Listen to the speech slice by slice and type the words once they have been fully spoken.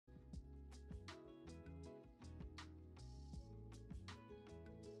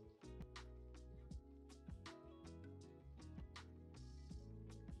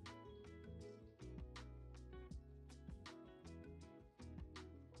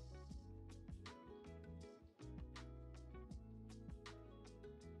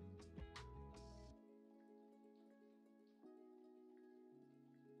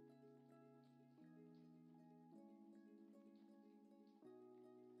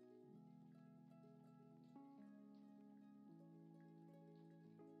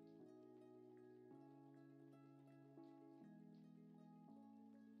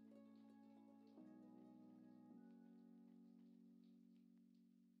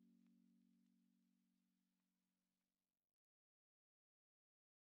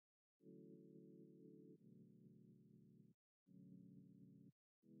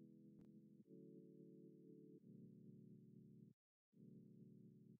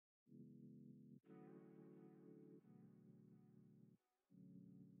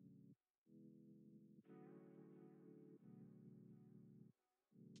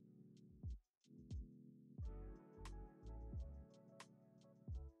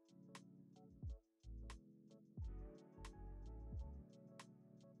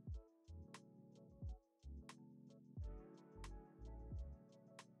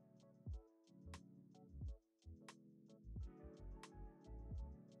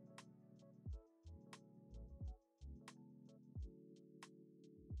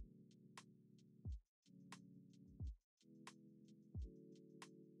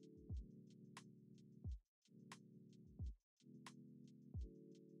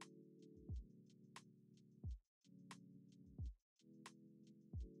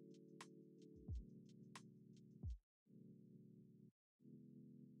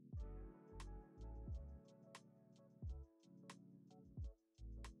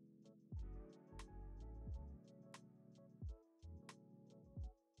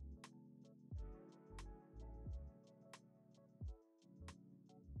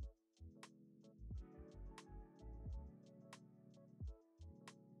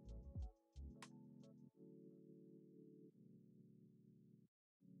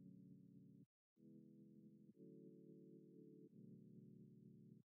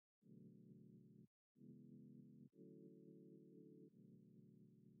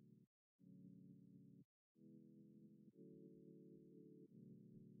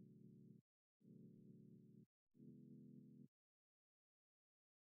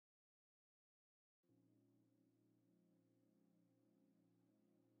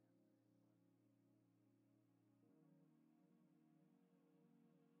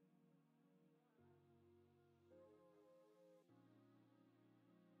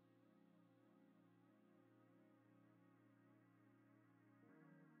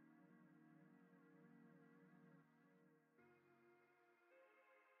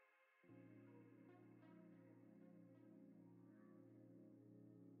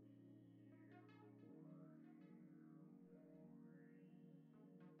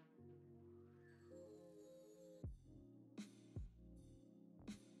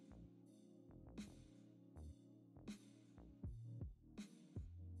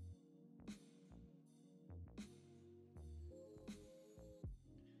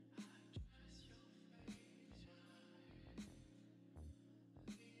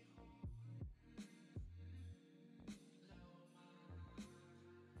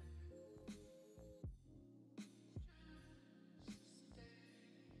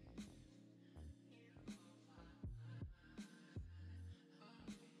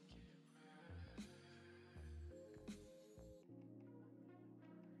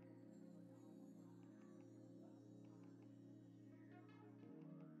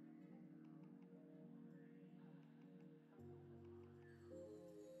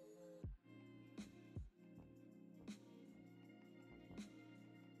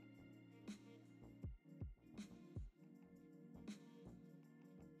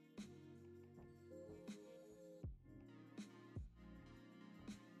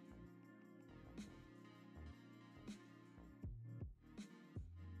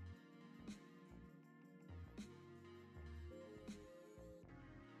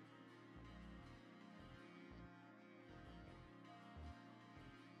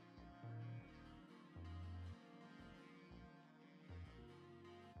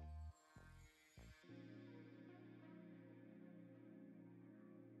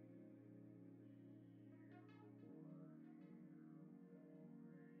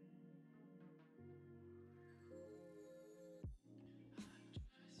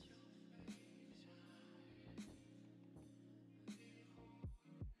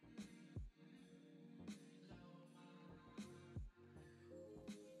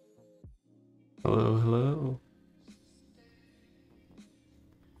Hello, hello.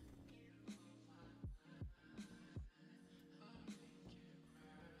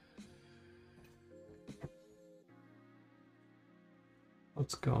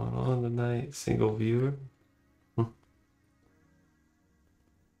 What's going on tonight? Single viewer?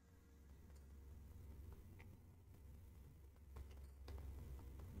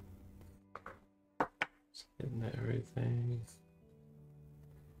 Just getting everything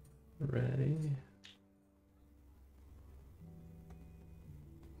ready.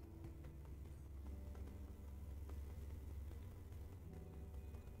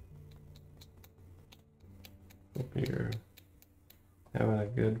 Hope you're having a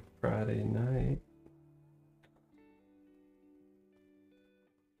good Friday night.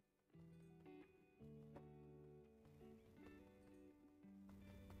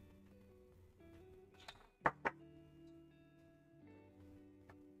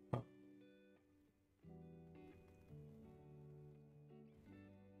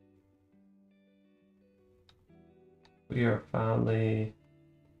 We are finally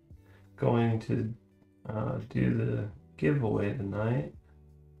going to do the giveaway tonight.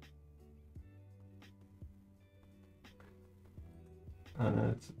 I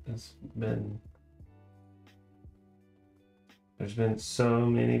know it's been, there's been so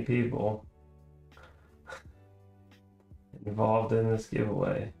many people involved in this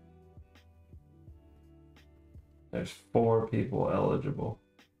giveaway. There's 4 people eligible.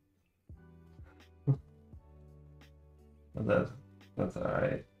 But that's all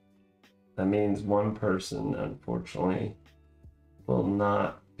right. That means one person, unfortunately, will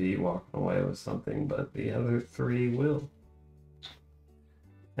not be walking away with something, but the other 3 will.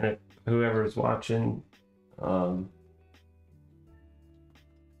 And if whoever's watching,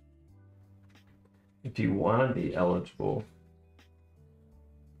 if you want to be eligible,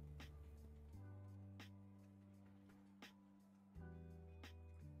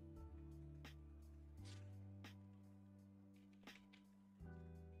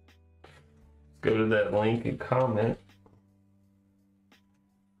 go to that link and comment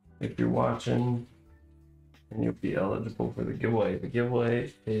if you're watching, and you'll be eligible for the giveaway. The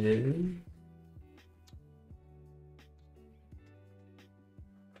giveaway is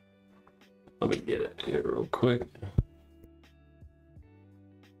let me get it here real quick.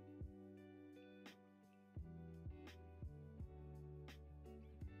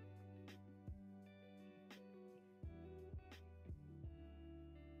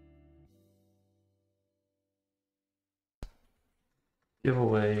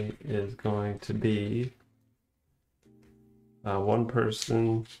 Giveaway is going to be one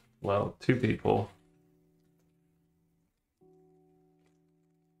person, well, 2 people.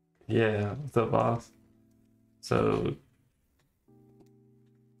 Yeah, what's up, boss? So,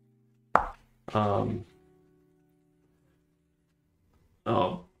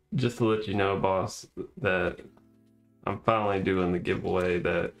 oh, just to let you know, boss, that I'm finally doing the giveaway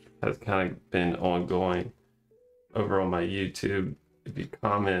that has kind of been ongoing over on my YouTube. If you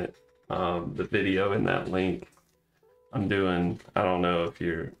comment the video in that link, I'm doing, I don't know if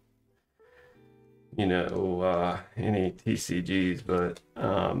you're, you know, any TCGs, but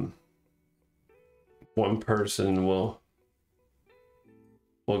one person will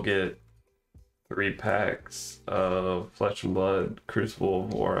get 3 packs of Flesh and Blood Crucible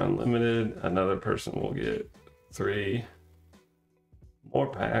of War Unlimited. Another person will get 3 more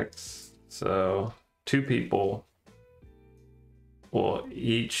packs. So 2 people will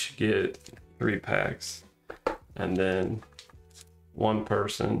each get 3 packs, and then one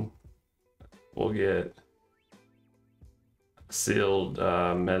person will get a sealed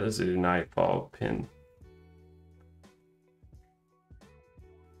MetaZoo Nightfall pin.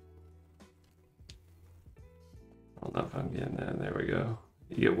 I don't know if I'm getting that. There we go.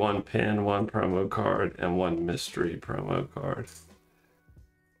 You get 1 pin, 1 promo card, and 1 mystery promo card.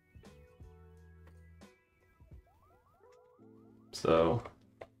 So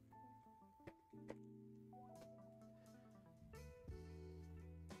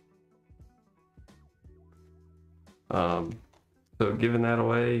so giving that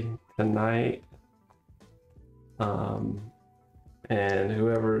away tonight, and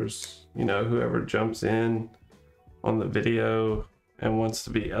whoever's, you know, whoever jumps in on the video and wants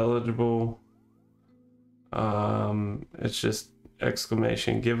to be eligible, it's just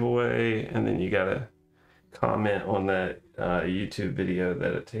exclamation giveaway, and then you gotta comment on that YouTube video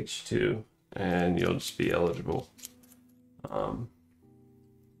that it takes you to, and you'll just be eligible.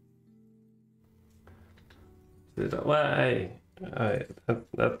 Well, hey,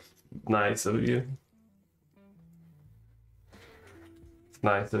 that's nice of you. It's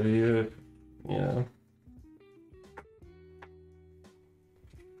nice of you. you know,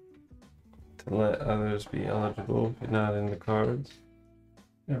 to let others be eligible if you're not in the cards.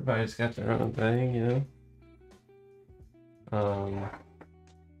 Everybody's got their own thing, you know.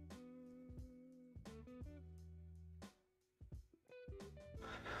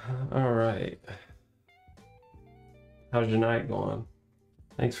 All right. How's your night going?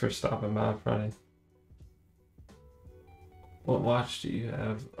 Thanks for stopping by Friday. What watch do you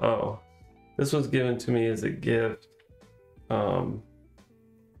have? Oh, this was given to me as a gift by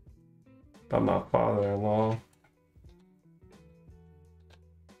my father-in-law.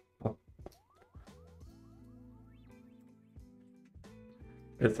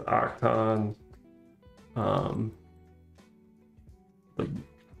 It's Octon. Hold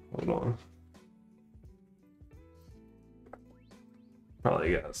on.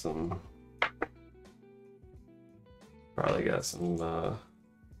 Probably got some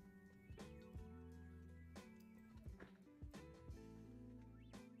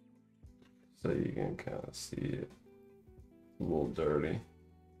so you can kind of see it. A little dirty.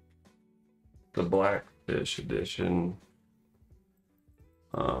 The Blackfish edition.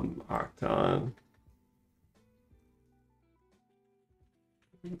 Octon.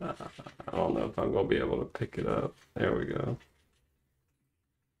 I don't know if I'm gonna be able to pick it up. There we go.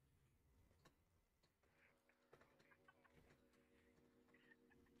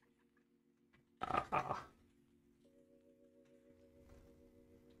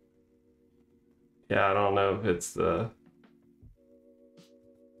 Yeah, I don't know if it's the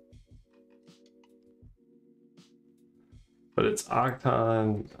but it's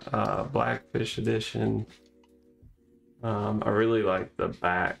Octon Blackfish edition. I really like the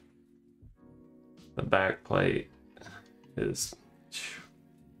back. The back plate is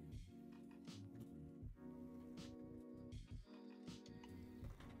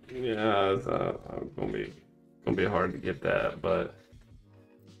yeah, it's gonna be hard to get that, but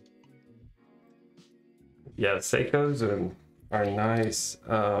yeah, Seikos are nice.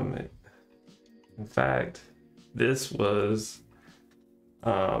 In fact, this was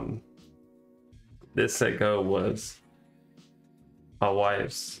this Seiko was my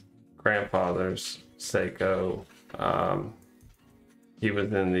wife's grandfather's Seiko. He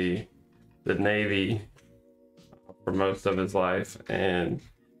was in the Navy for most of his life, and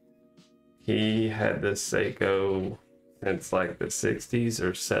he had this Seiko since like the 60s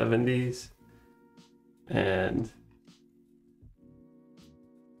or 70s, and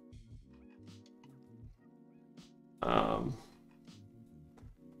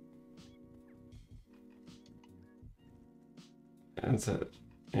so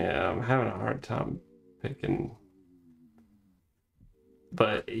yeah, I'm having a hard time picking,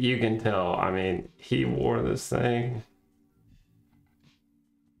 but you can tell, I mean, he wore this thing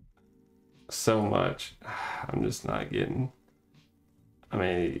so much. I'm just not getting, I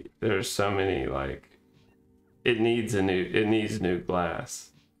mean, there's so many, like, it needs new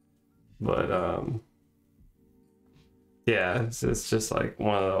glass, but yeah, it's just like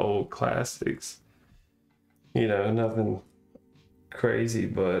one of the old classics, you know, nothing crazy,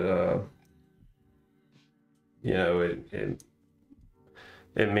 but you know,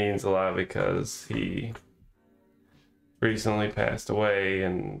 it means a lot because he recently passed away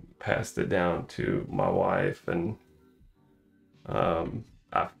and passed it down to my wife, and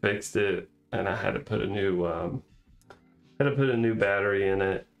I fixed it, and I had to put a new battery in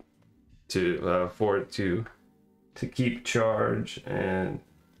it to for it to keep charge, and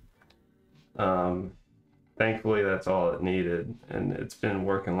thankfully that's all it needed, and it's been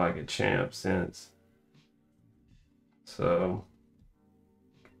working like a champ since. So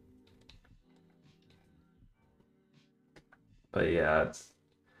but yeah, it's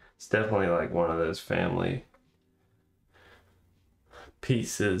definitely like one of those family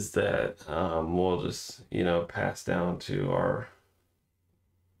pieces that we'll just, you know, pass down to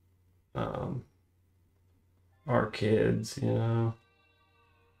our kids, you know.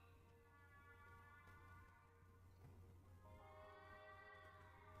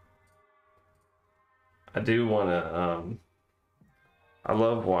 I do want to I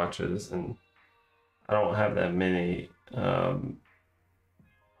love watches, and I don't have that many, and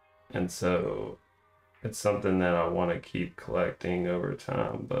so it's something that I want to keep collecting over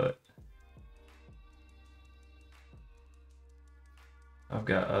time, but I've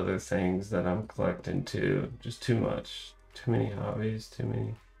got other things that I'm collecting too. Just too much. Too many hobbies, too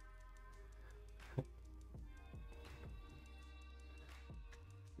many.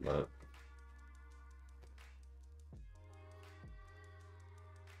 But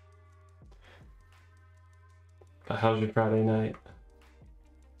how's your Friday night?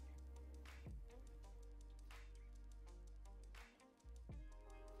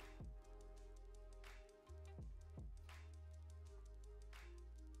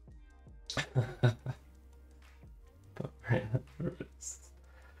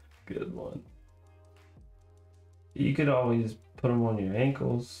 Good one. You could always put them on your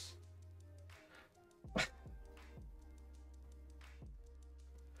ankles. I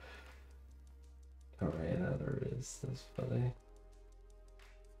ran out of wrist. That's funny.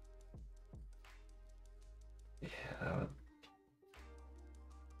 Yeah,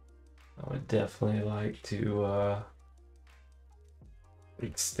 I would definitely like to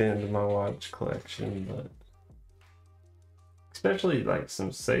extend my watch collection, but especially like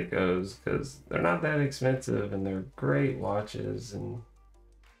some Seikos, because they're not that expensive and they're great watches, and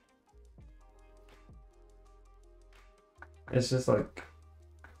it's just like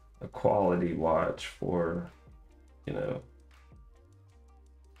a quality watch for, you know,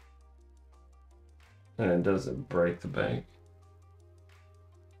 and it doesn't break the bank.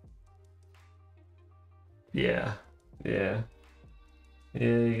 Yeah, yeah,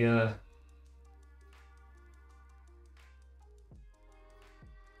 yeah,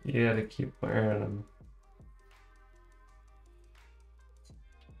 you gotta keep wearing them.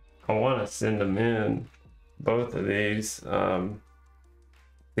 I want to send them in, both of these, to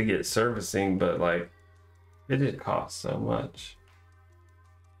get servicing, but like it did cost so much.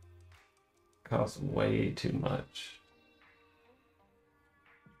 It costs way too much.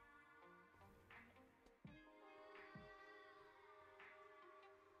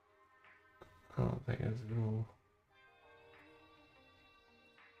 I don't think it's cool.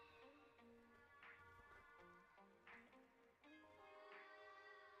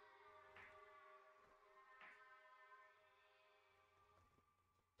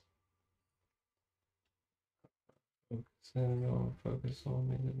 Focus on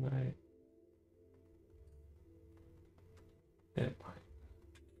me tonight. It might.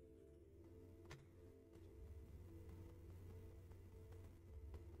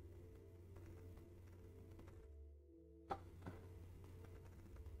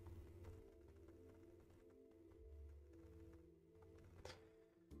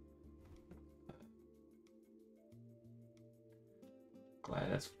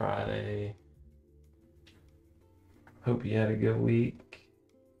 Glad it's Friday. Hope you had a good week.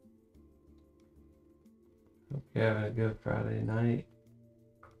 Hope you having a good Friday night.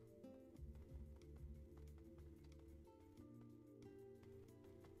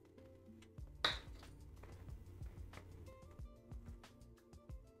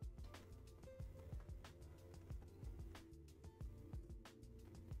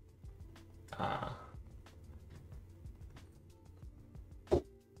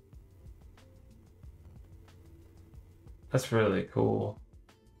 That's really cool,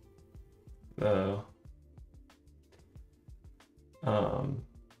 though.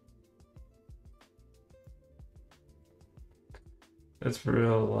 It's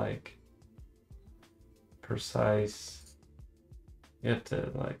real, like, precise. You have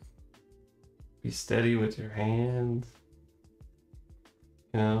to, like, be steady with your hands,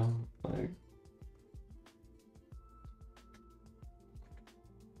 you know, like.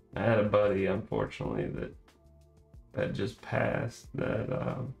 I had a buddy, unfortunately, that just passed,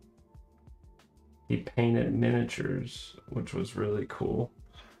 that he painted miniatures, which was really cool.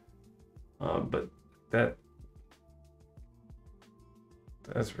 But that's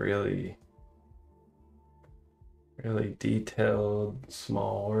really detailed,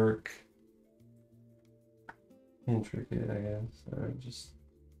 small work, intricate, I guess, or just.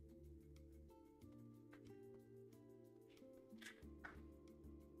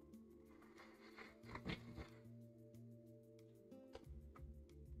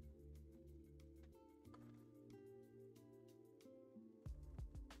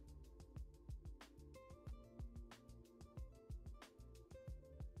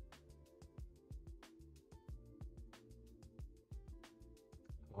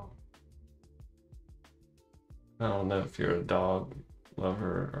 I don't know if you're a dog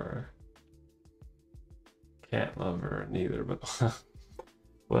lover or cat lover, or neither, but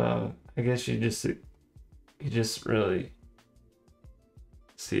well, I guess you just really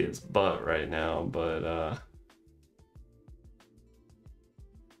see his butt right now, but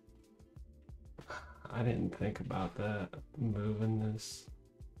I didn't think about that, moving this.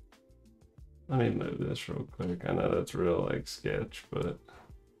 Let me move this real quick. I know that's real like sketch, but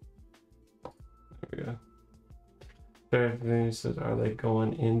there we go. Everything says, are they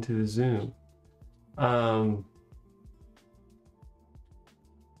going into the Zoom?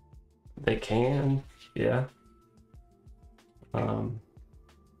 They can, yeah. I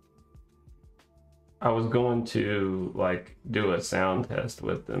was going to like do a sound test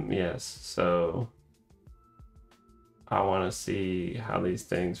with them, yes. So I want to see how these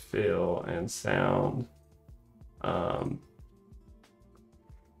things feel and sound.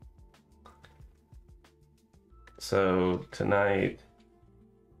 So tonight,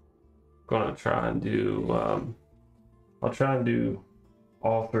 I'm gonna try and do, I'll try and do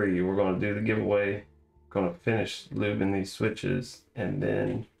all three. We're gonna do the giveaway, gonna finish lubing these switches, and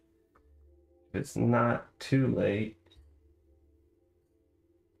then if it's not too late,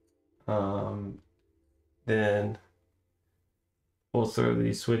 then we'll throw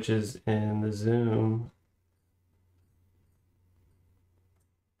these switches in the Zoom.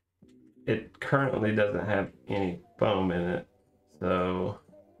 It currently doesn't have any foam in it, so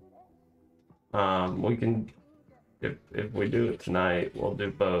we can, if we do it tonight, we'll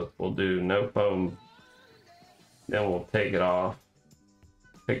do both. We'll do no foam, then we'll take it off,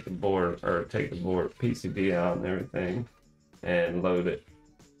 take the board PCB out and everything, and load it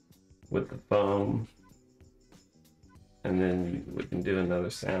with the foam, and then we can do another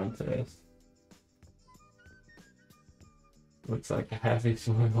sound test. Looks like a happy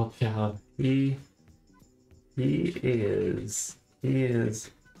spoiled child. He is,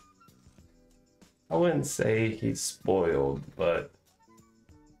 I wouldn't say he's spoiled, but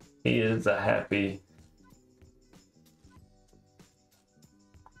he is a happy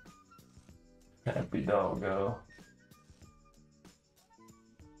doggo.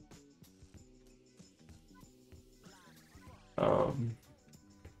 How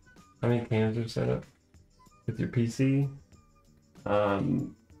many cams are set up with your PC?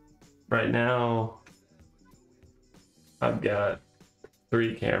 Right now I've got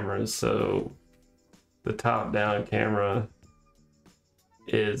 3 cameras. So the top down camera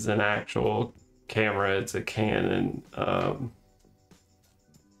is an actual camera. It's a Canon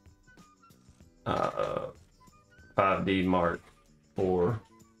 5D Mark IV.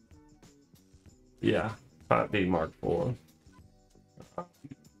 Yeah, 5D Mark IV.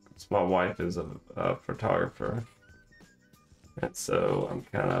 My wife is a photographer, and so I'm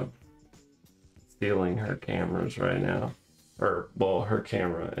kind of stealing her cameras right now, or well, her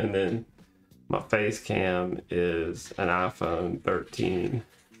camera. And then my face cam is an iPhone 13,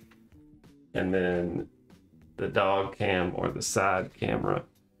 and then the dog cam or the side camera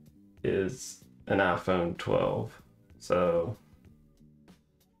is an iPhone 12. So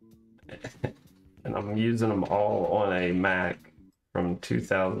and I'm using them all on a Mac from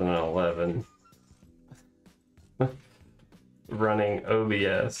 2011 running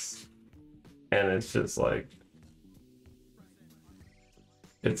OBS, and it's just like,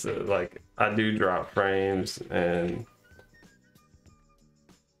 it's like I do drop frames, and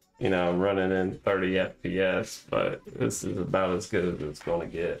you know, I'm running in 30 FPS, but this is about as good as it's gonna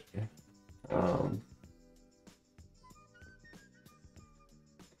get.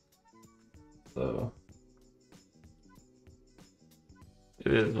 So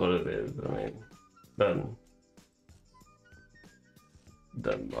it is what it is. I mean,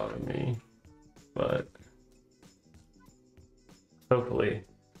 doesn't bother me, but hopefully,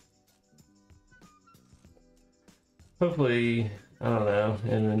 I don't know,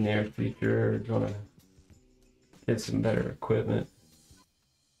 in the near future, we're gonna get some better equipment.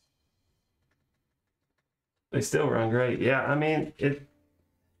 They still run great. Yeah, I mean, it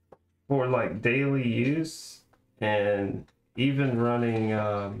for like daily use, and even running,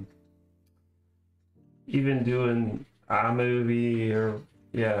 even doing iMovie, or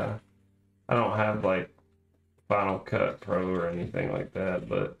yeah, I don't have like Final Cut Pro or anything like that,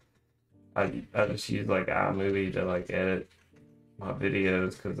 but I just use like iMovie to like edit my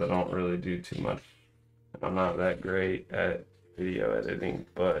videos, because I don't really do too much. I'm not that great at video editing,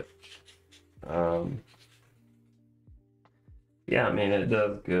 but yeah, I mean, it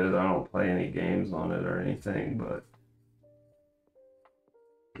does good. I don't play any games on it or anything, but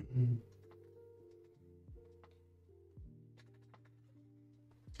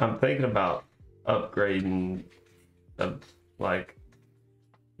I'm thinking about upgrading. Like,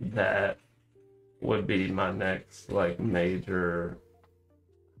 that would be my next like major,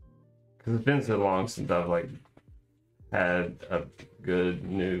 because it's been so long since I've like had a good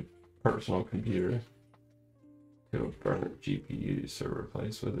new personal computer. To a burner GPU to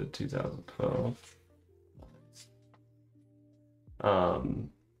replace with a 2012. I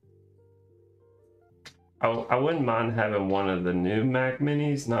wouldn't mind having one of the new Mac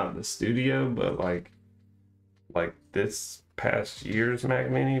Minis, not the Studio, but like this past year's Mac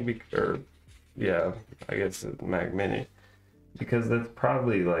Mini, or yeah, I guess it's Mac Mini, because that's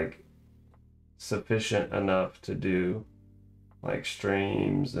probably like sufficient enough to do like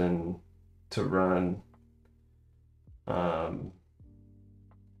streams and to run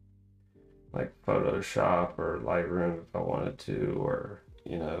like Photoshop or Lightroom if I wanted to, or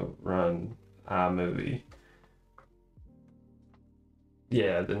you know, run iMovie.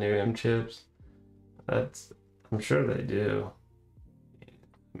 Yeah, the new M chips. That's, I'm sure they do.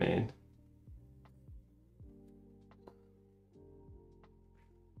 I mean,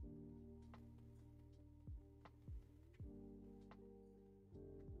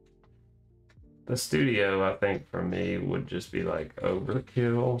 the studio, I think for me would just be like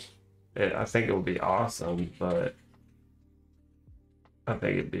overkill. I think it would be awesome, but I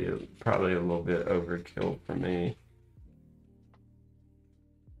think it'd be probably a little bit overkill for me.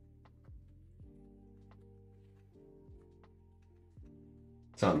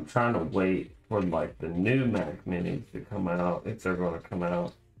 So I'm trying to wait for like the new Mac Minis to come out, if they're going to come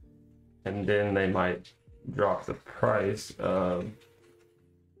out, and then they might drop the price of,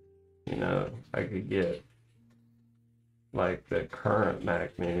 you know, I could get like the current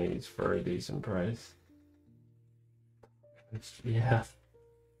Mac Minis for a decent price. Yeah.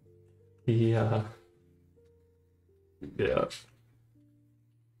 Yeah. Yeah.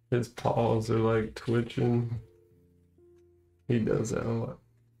 His paws are like twitching. He does that a lot.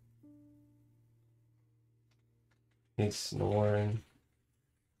 He's snoring.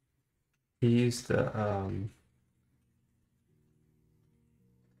 He used to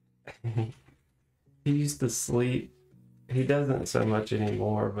he used to sleep. He doesn't so much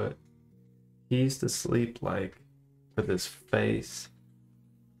anymore, but he used to sleep like with his face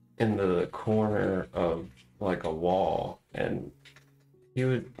in the corner of like a wall, and he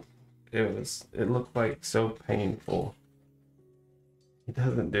would, it looked like so painful. He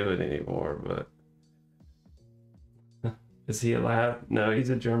doesn't do it anymore, but is he allowed? No, he's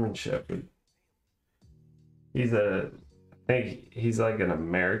a German Shepherd. He's I think he's like an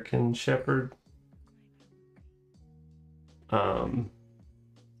American Shepherd.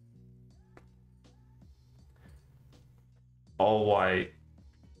 All white,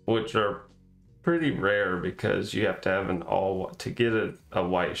 which are pretty rare because you have to have an to get a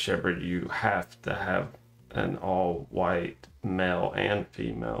white Shepherd, you have to have an all white male and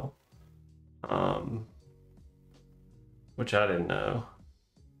female. Which I didn't know.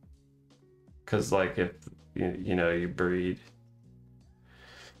 Cause like if you know, you breed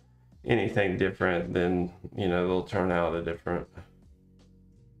anything different, then you know they'll turn out a different.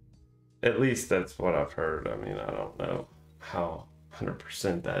 At least that's what I've heard. I mean, I don't know how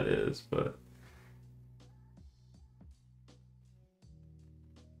 100% that is, but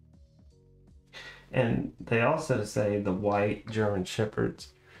and they also say the white German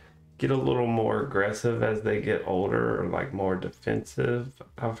Shepherds get a little more aggressive as they get older, or like more defensive,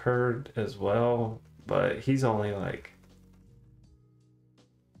 I've heard as well. But he's only like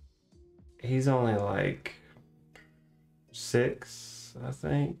 6, I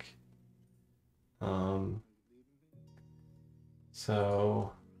think.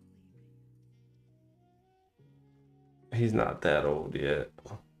 So he's not that old yet.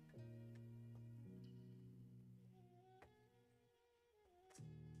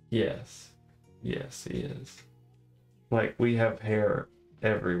 Yes, yes, he is. Like, we have hair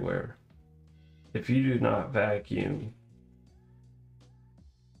everywhere. If you do not vacuum,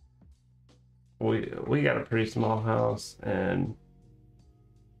 we got a pretty small house, and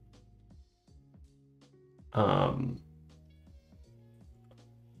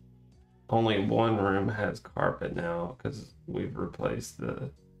only one room has carpet now because we've replaced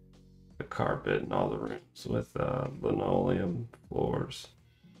the carpet in all the rooms with linoleum floors,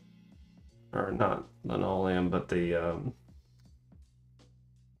 or not linoleum, but the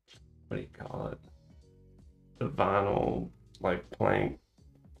what do you call it, the vinyl like plank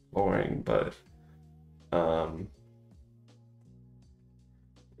flooring. But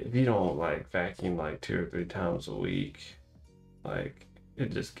if you don't like vacuum like 2 or 3 times a week, like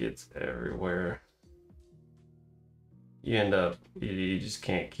it just gets everywhere. You end up, you just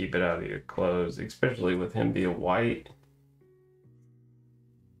can't keep it out of your clothes, especially with him being white.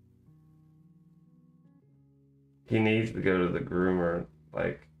 He needs to go to the groomer,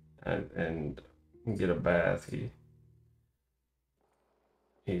 like, and get a bath.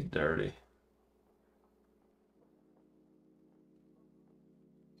 He's dirty.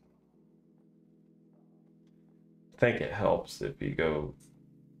 I think it helps if you go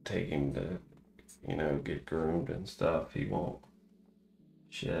take him to, you know, get groomed and stuff. He won't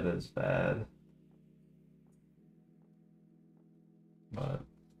shed as bad. But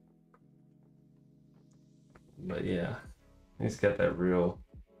yeah, he's got that real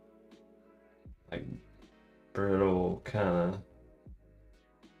like brittle kind of,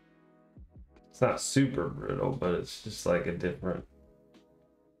 it's not super brittle, but it's just like a different,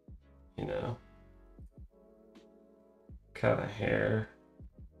 you know, cut a hair.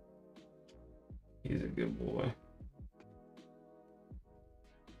 He's a good boy.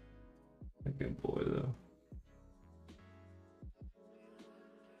 A good boy though.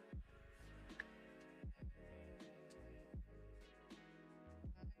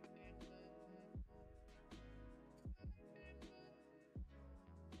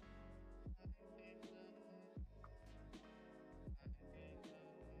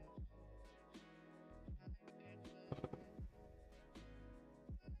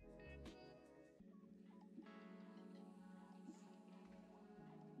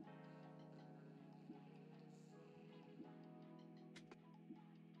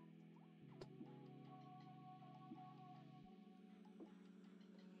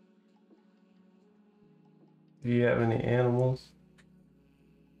 Do you have any animals?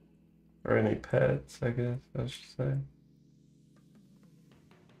 Or any pets, I guess I should say.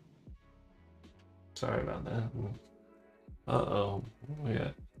 Sorry about that. Uh-oh. We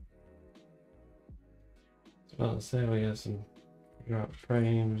got... I was about to say we got some drop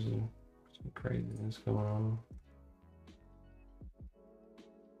frames and some craziness going on.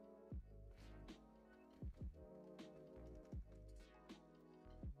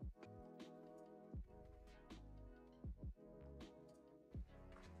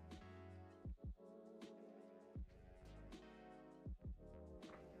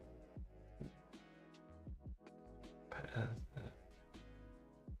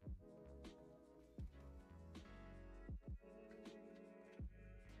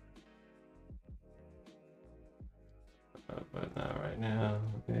 But not right now.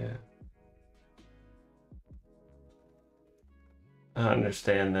 Yeah, I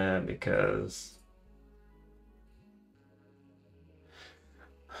understand that because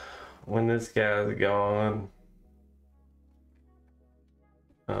when this guy's gone,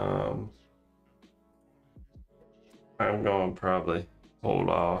 I'm going to probably hold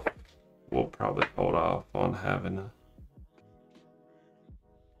off. We'll probably hold off on having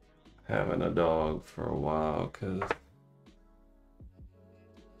a dog for a while, because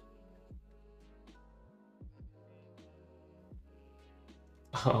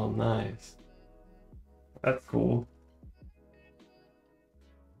oh, nice. That's cool.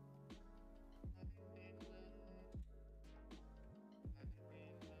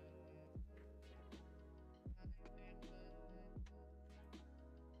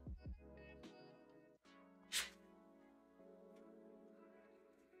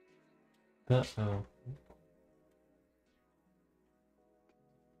 Uh-oh.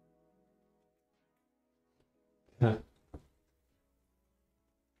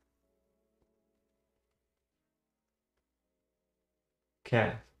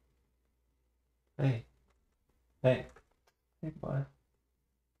 Cat. Hey. Hey. Hey, boy.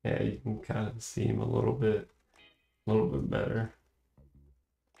 Yeah, you can kind of see him a little bit better.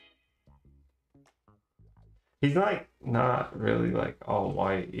 He's like not really like all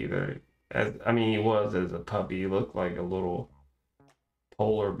white either. I mean, he was as a puppy. He looked like a little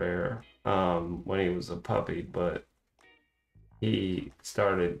polar bear when he was a puppy, but he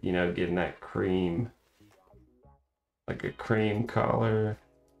started, you know, getting that cream, like a cream collar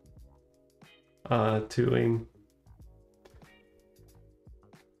to him.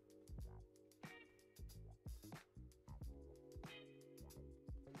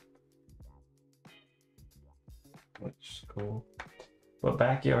 Which is cool. But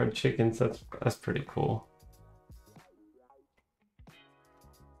backyard chickens, that's pretty cool.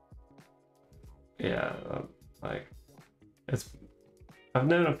 Yeah, like I've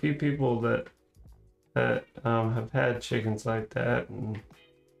known a few people that have had chickens like that, and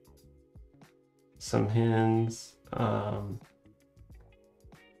some hens.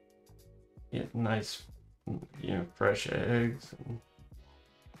 Yeah, nice, you know, fresh eggs. And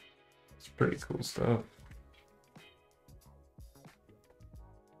it's pretty cool stuff.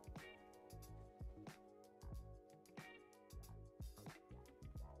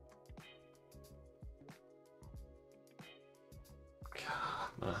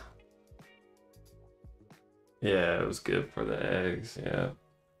 Yeah, it was good for the eggs. Yeah,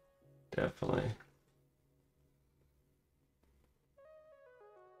 definitely.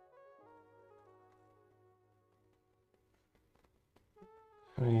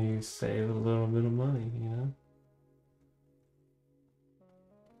 I mean, you save a little bit of money, you know?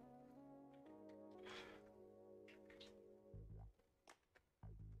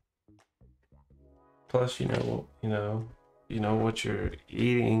 Plus, you know what you're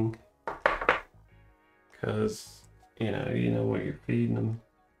eating, because you know what you're feeding them.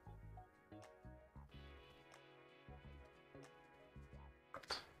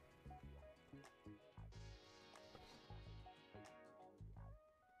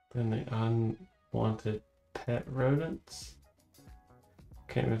 Then the unwanted pet rodents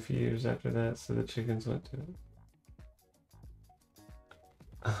came a few years after that, so the chickens went to it.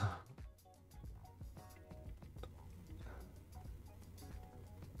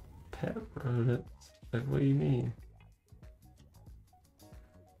 Pet rodents? Like, what do you mean?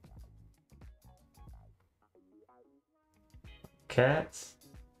 Cats?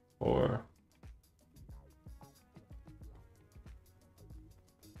 Or...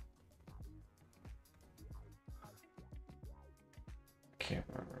 can't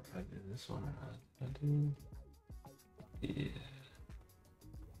remember if I did this one or not. I did. Yeah.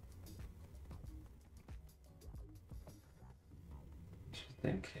 Just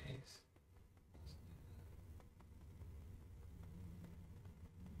in case.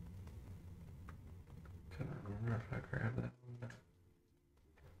 Couldn't remember if I grabbed that one.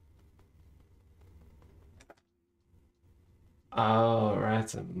 Oh,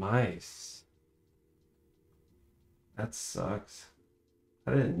 rats and mice. That sucks.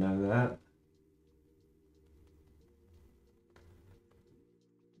 I didn't know that.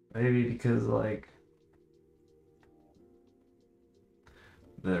 Maybe because like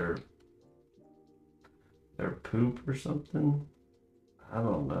their poop or something. I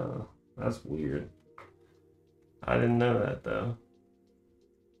don't know. That's weird. I didn't know that though.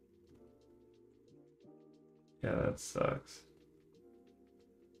 Yeah, that sucks.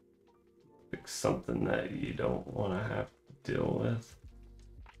 Like something that you don't want to have to deal with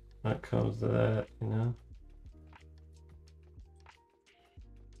when it comes to that, you know?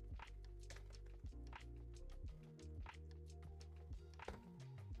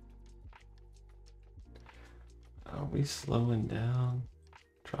 Are we slowing down?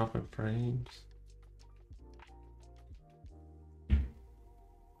 Dropping frames?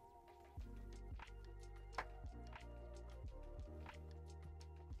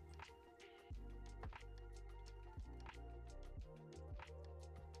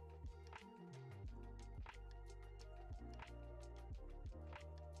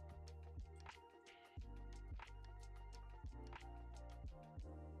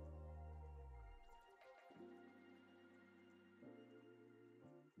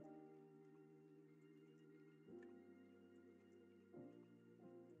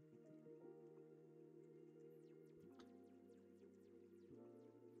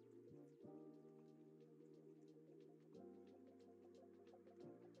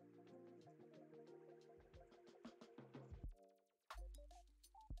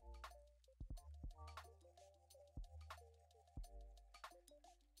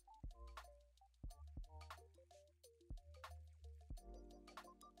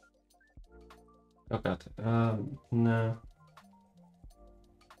 Okay. No.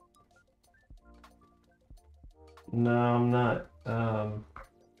 No, I'm not.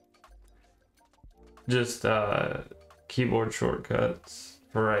 Just keyboard shortcuts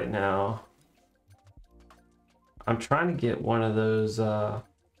for right now. I'm trying to get one of those.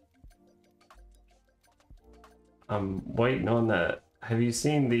 I'm waiting on that. Have you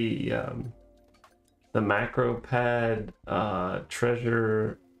seen the macro pad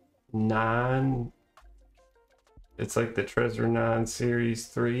Treasure 9? It's like the Treasure 9 Series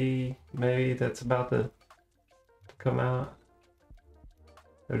 3, maybe, that's about to come out.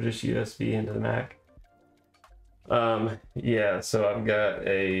 They're just USB into the Mac. Yeah, so I've got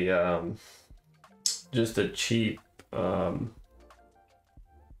a just a cheap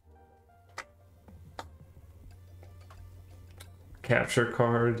capture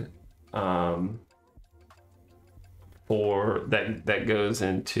card for that goes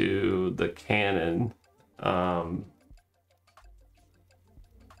into the Canon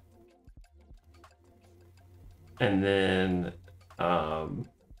and then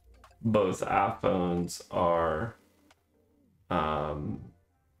both iPhones are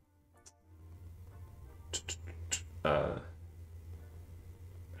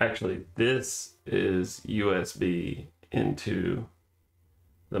actually this is USB into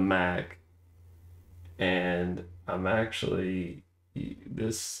the Mac, and I'm actually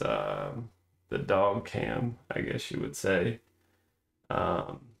this the dog cam, I guess you would say,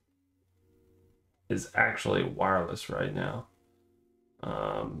 is actually wireless right now,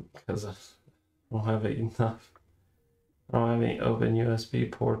 because I don't have enough. I don't have any open USB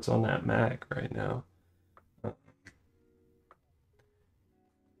ports on that Mac right now.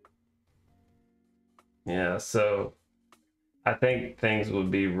 Yeah, so I think things would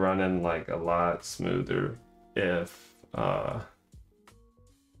be running like a lot smoother if I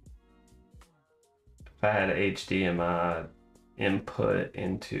had HDMI input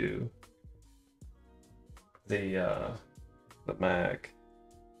into the Mac.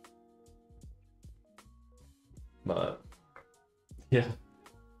 But yeah,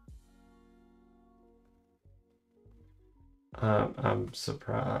 I'm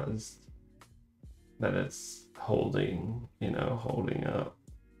surprised that it's holding, you know, holding up.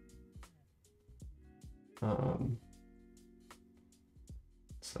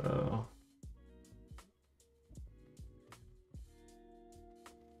 So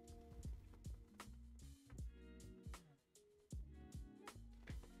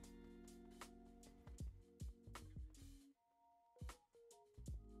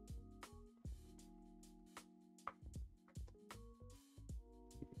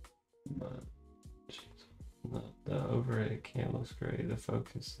but no, the overhead cam looks great. The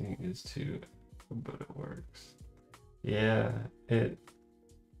focusing is too, but it works. Yeah,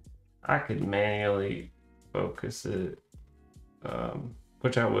 I could manually focus it,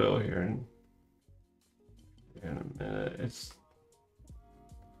 which I will here in a minute. It's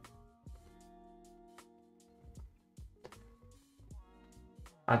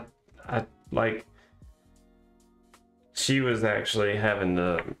I like, she was actually having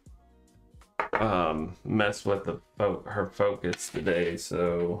to mess with her focus today,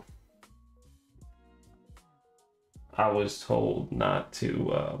 so I was told not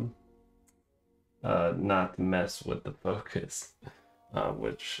to mess with the focus,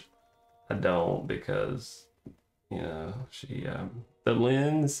 which I don't, because you know she the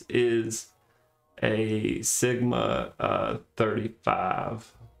lens is a Sigma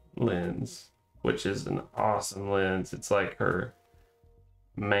 35 lens, which is an awesome lens. It's like her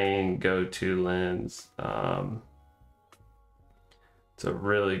main go-to lens. It's a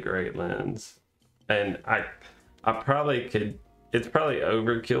really great lens, and I probably could, it's probably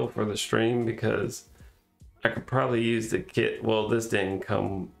overkill for the stream because I could probably use the kit. Well, this didn't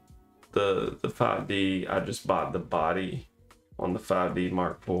come, the 5D, I just bought the body on the 5D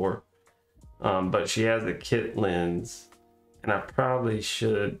Mark IV, but she has a kit lens, and I probably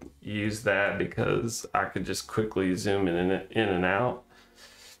should use that because I could just quickly zoom in and out.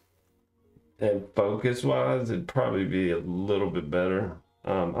 And focus wise, it'd probably be a little bit better.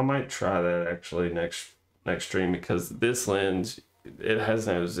 I might try that actually next stream, because this lens, it has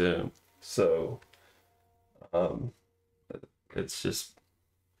no zoom, so it's just,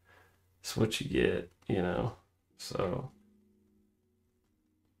 it's what you get, you know. So,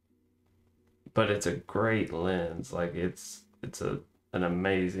 but it's a great lens. Like it's an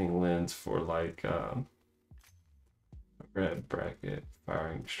amazing lens for like red bracket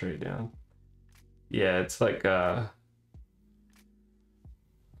firing straight down. Yeah, it's like I've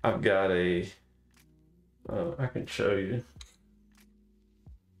got a I can show you.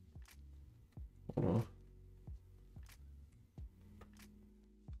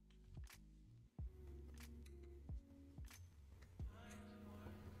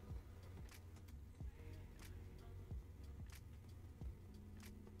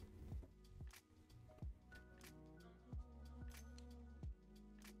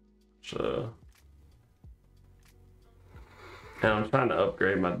 So, and I'm trying to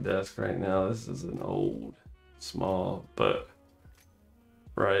upgrade my desk right now. This is an old, small, but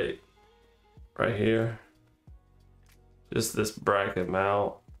right here, just this bracket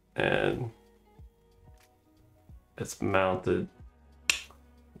mount, and it's mounted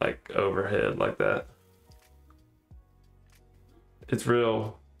like overhead like that. It's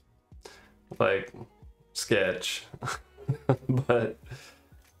real like sketch, but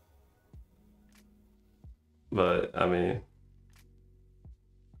I mean,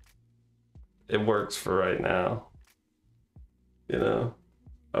 it works for right now, you know.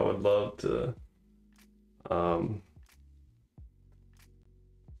 I would love to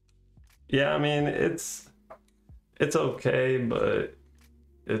yeah, I mean, it's okay, but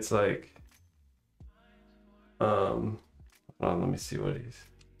it's like hold on, let me see what he's,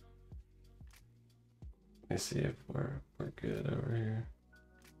 let me see if we're good over here.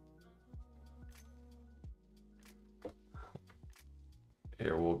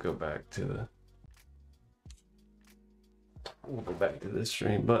 Here, we'll go back to this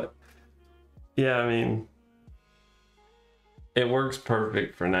stream. But yeah, I mean, it works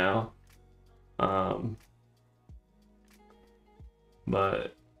perfect for now.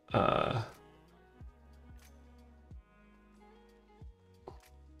 But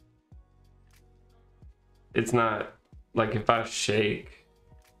it's not like, if I shake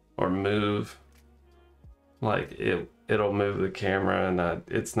or move, like it'll move the camera, and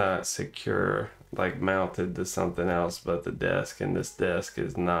it's not secure, like mounted to something else but the desk, and this desk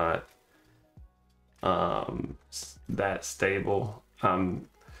is not that stable.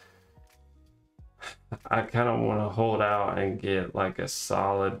 I kind of want to hold out and get like a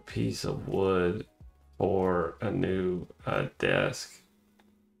solid piece of wood for a new desk,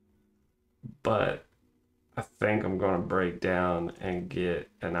 but I think I'm going to break down and get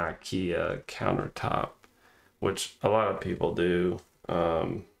an IKEA countertop, which a lot of people do.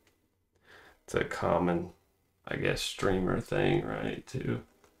 It's a common, I guess, streamer thing, right? To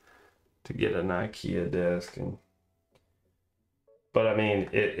get an IKEA desk, but I mean,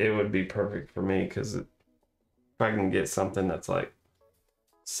 it would be perfect for me because if I can get something that's like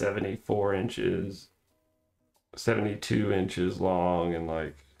 74 inches, 72 inches long, and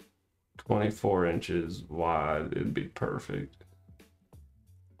like 24 inches wide, it'd be perfect.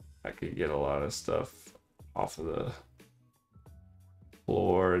 I could get a lot of stuff off of the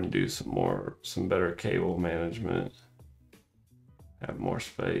floor and do some better cable management, have more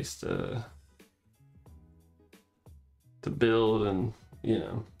space to build, and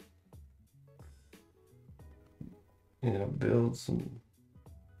build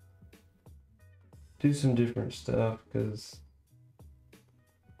do some different stuff, because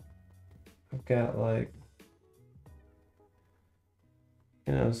I've got like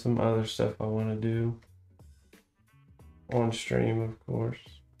some other stuff I want to do on stream, of course,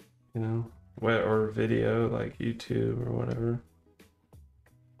 or video like YouTube or whatever.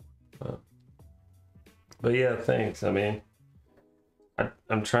 But yeah, thanks. I mean,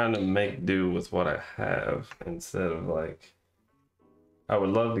 I'm trying to make do with what I have, instead of like, I would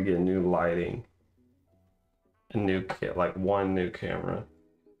love to get new lighting, like one new camera,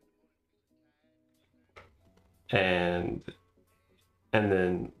 and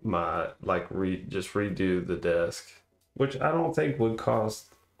then just redo the desk, which I don't think would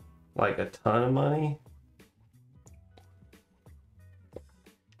cost like a ton of money.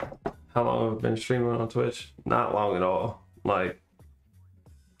 How long have I been streaming on Twitch? Not long at all. Like,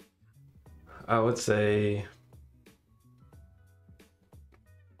 I would say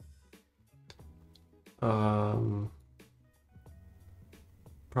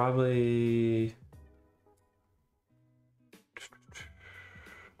probably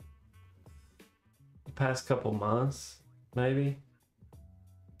the past couple months, maybe.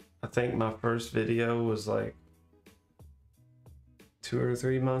 I think my first video was like 2 or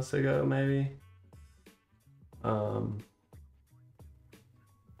 3 months ago, maybe. And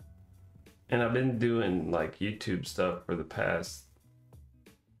I've been doing like YouTube stuff for the past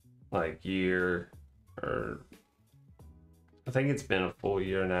like year, or I think it's been a full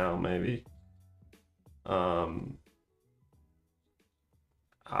year now, maybe.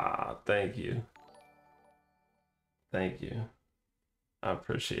 Thank you. Thank you. I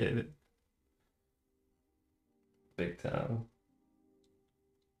appreciate it. Big time.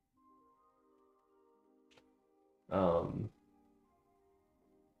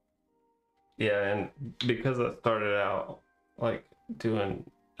 Yeah, and because I started out like doing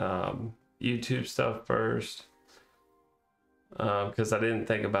YouTube stuff first, because I didn't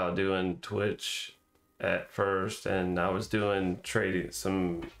think about doing Twitch at first, and I was doing trading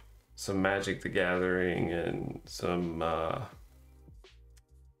some Magic the Gathering and some a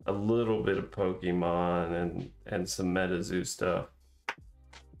little bit of Pokemon and some MetaZoo stuff.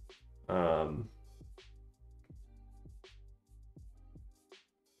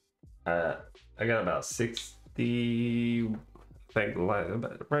 I got about 60, I think, I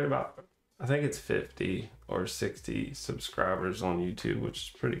think it's 50 or 60 subscribers on YouTube, which is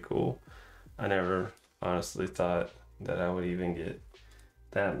pretty cool. I never honestly thought that I would even get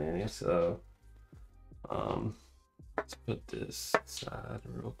that many. So let's put this aside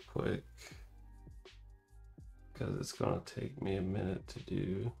real quick, because it's gonna take me a minute to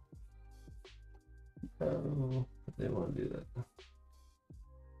do. Oh, I didn't want to do that.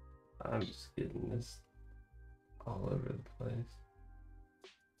 I'm just getting this all over the place.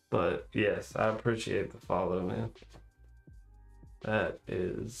 But yes, I appreciate the follow, man. That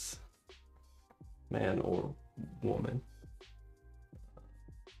is man or woman.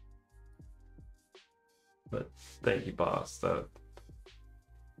 But thank you, boss.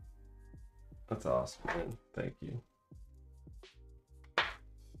 That's awesome, man. Thank you.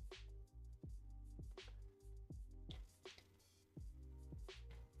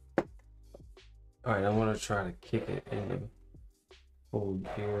 All right, I want to try to kick it into full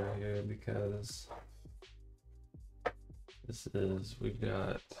gear here, because we've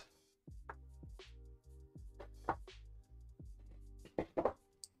got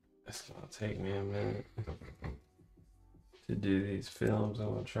it's gonna take me a minute to do these films.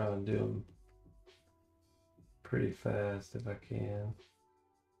 I'm gonna try and do them pretty fast if I can.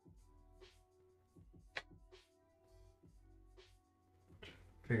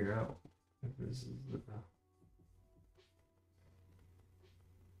 Figure out if this is the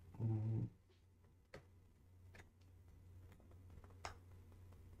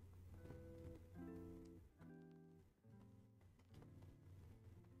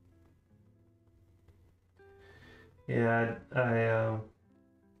Yeah, I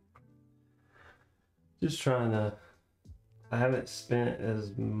just trying to. I haven't spent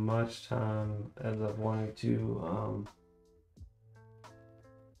as much time as I've wanted to,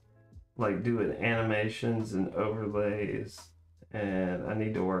 like doing animations and overlays, and I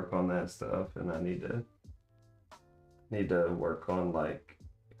need to work on that stuff, and I need to work on like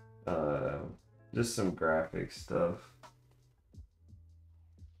just some graphic stuff.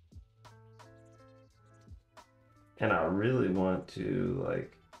 And I really want to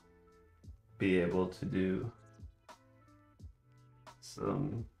like be able to do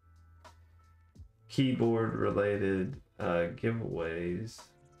some keyboard related giveaways,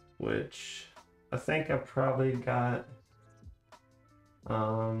 which I think I probably got.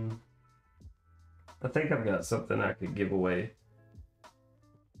 I think I've got something I could give away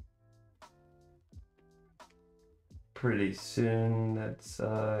pretty soon that's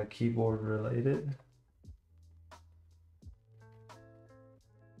keyboard related.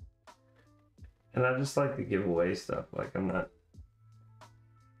 And I just like to give away stuff. Like when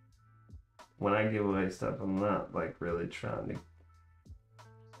I give away stuff, I'm not like really trying to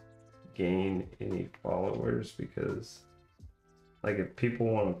gain any followers, because like if people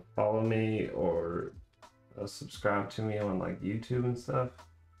want to follow me or subscribe to me on like YouTube and stuff,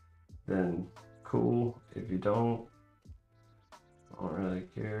 then cool. If you don't, I don't really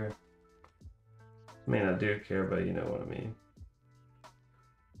care. I mean, I do care, but you know what I mean.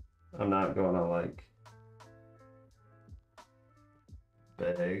 I'm not gonna like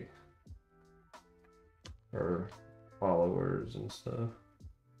beg for followers and stuff.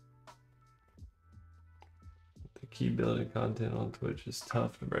 The key building content on Twitch is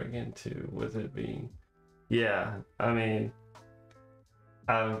tough to break into, with it being, yeah, I mean,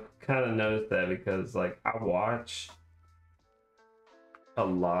 I've kind of noticed that because like I watch a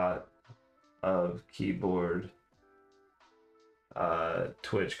lot of keyboard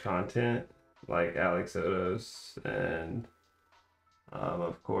Twitch content, like Alex Odos and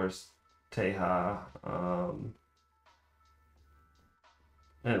of course Teja,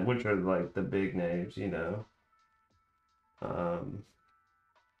 and which are like the big names, you know.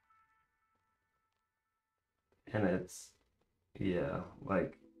 And it's, yeah,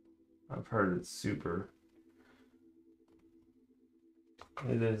 like I've heard it is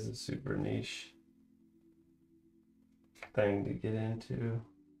a super niche thing to get into.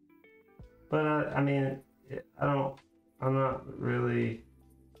 But I mean, I'm not really,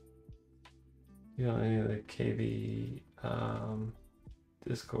 you know, any of the KV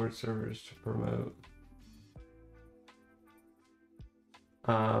Discord servers to promote.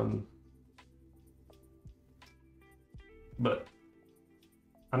 But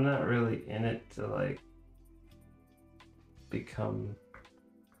I'm not really in it to like become,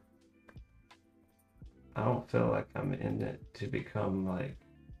 I don't feel like I'm in it to become like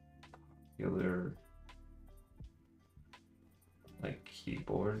popular like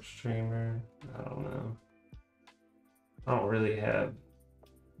keyboard streamer. I don't know. I don't really have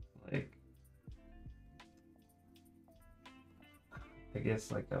like, I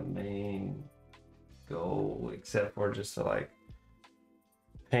guess like a main goal, except for just to like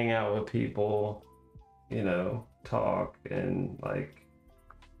hang out with people, you know, talk and like,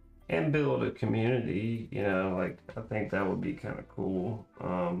 and build a community, you know. Like I think that would be kind of cool.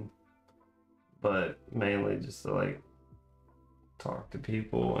 But mainly just to like talk to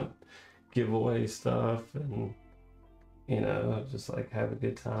people and give away stuff and, you know, just like have a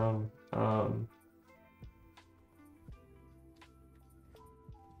good time.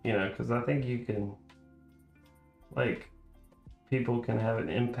 You know, because I think you can, like, people can have an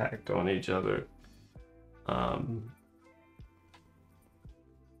impact on each other.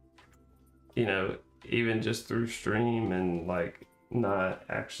 You know, even just through stream and like not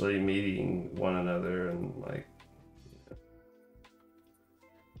actually meeting one another and like,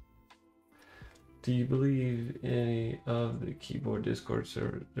 do you believe any of the keyboard Discord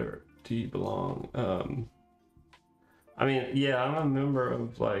servers, or do you belong? I mean, yeah, I'm a member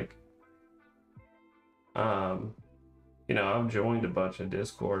of like, you know, I've joined a bunch of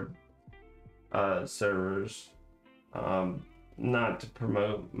Discord servers, not to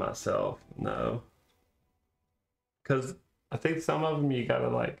promote myself, no, because I think some of them you gotta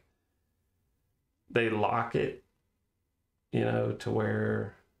like, they lock it, you know, to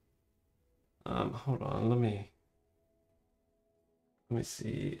where, hold on, let me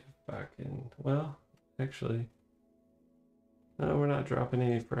see if I can, well, actually, no, we're not dropping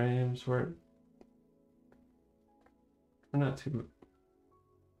any frames, we're not too,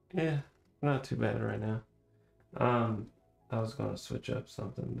 yeah, we're not too bad right now. I was gonna switch up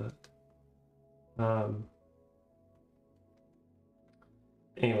something, but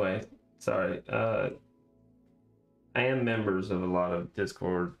Anyway, sorry. I am members of a lot of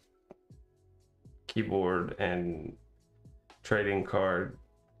Discord, keyboard, and trading card,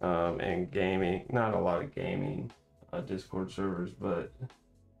 and gaming. Not a lot of gaming Discord servers, but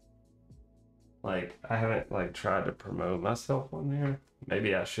like I haven't like tried to promote myself on there.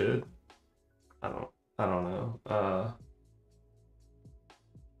 Maybe I should. I don't know.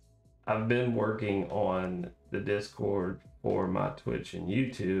 I've been working on the Discord for my Twitch and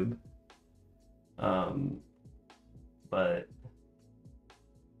YouTube. But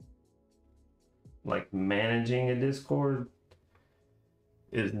like managing a Discord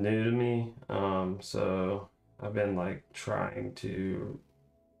is new to me. So I've been like trying to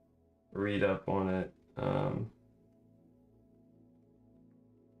read up on it.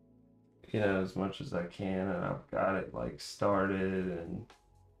 You know, as much as I can, and I've got it like started, and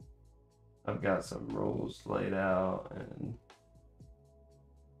I've got some rules laid out, and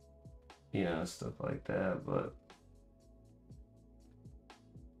you know, stuff like that, but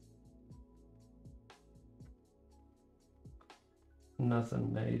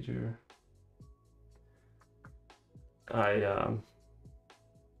nothing major. I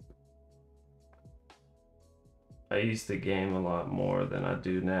used to game a lot more than I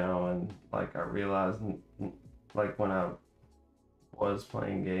do now, and like I realized, like when I was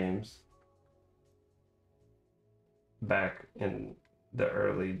playing games back in the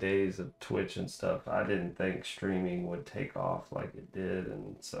early days of Twitch and stuff, I didn't think streaming would take off like it did,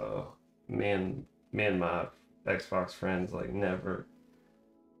 and so me and my Xbox friends like never.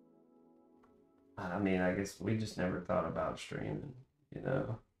 I mean, I guess we just never thought about streaming, you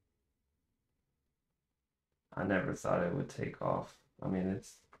know. I never thought it would take off. I mean,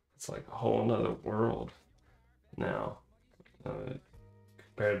 it's like a whole nother world now,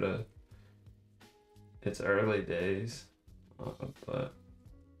 compared to its early days. But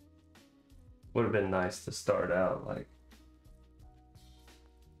would have been nice to start out like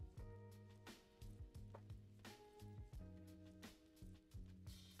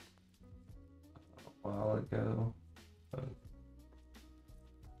a while ago.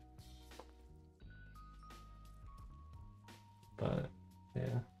 But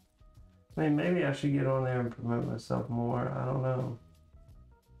yeah, I mean, maybe I should get on there and promote myself more. I don't know.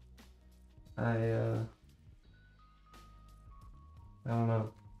 I don't know.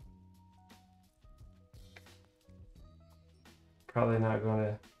 Probably not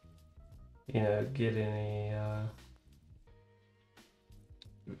gonna, you know, get any a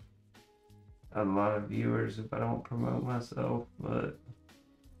lot of viewers if I don't promote myself, but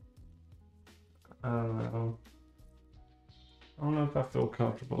I don't know. I don't know if I feel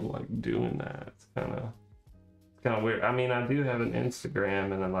comfortable like doing that. It's kind of weird. I mean, I do have an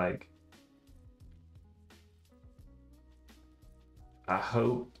Instagram, and I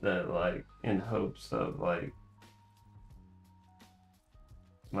hope that like in hopes of like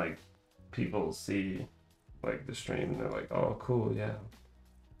people see like the stream and they're like, oh cool, yeah.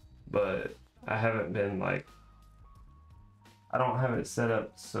 But I haven't been like, I don't have it set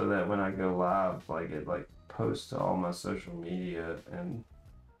up so that when I go live, like it like post to all my social media, and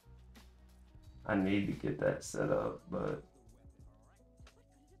I need to get that set up, but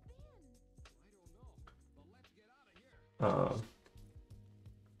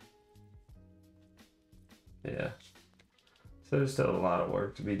yeah, so there's still a lot of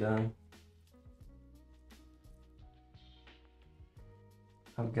work to be done.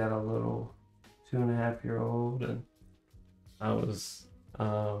 I've got a little 2.5-year-old, and I was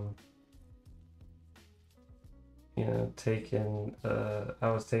you know,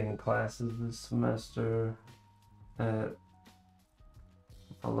 I was taking classes this semester at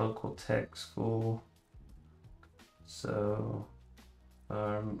a local tech school. So,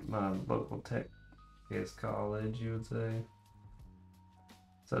 my local tech, I guess, college, you would say.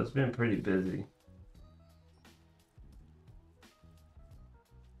 So it's been pretty busy.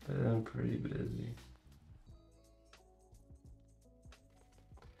 Been pretty busy.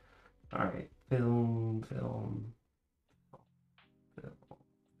 All right, film.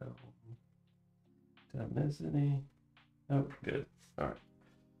 Did I miss any? Oh, good. All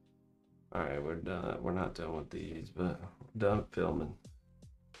right, we're done. We're not done with these, but we're done filming.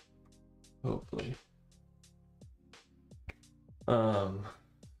 Hopefully.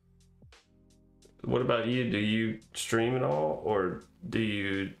 What about you? Do you stream at all, or do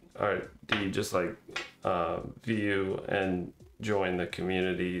you just like view and join the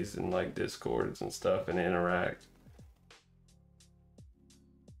communities and like Discords and stuff and interact?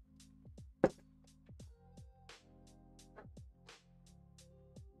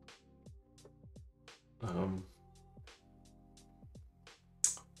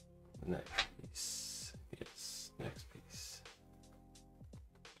 Next piece. Yes, next piece.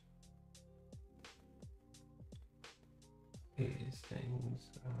 These things,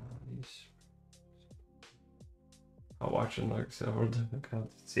 these. I'll watch them like several different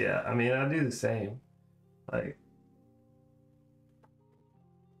contents. Yeah, I mean, I do the same. Like,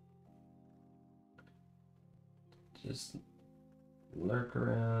 just lurk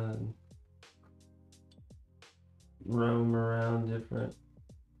around, roam around different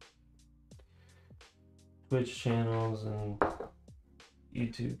Twitch channels and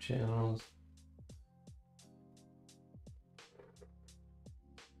YouTube channels.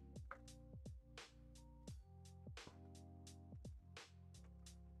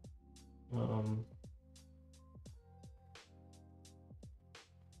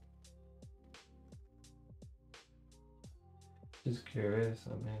 Just curious.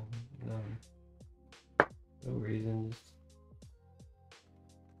 I mean, no reason. Just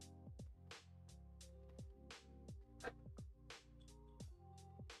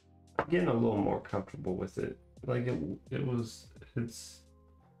getting a little more comfortable with it. Like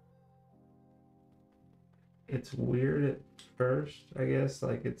it's weird at first, I guess.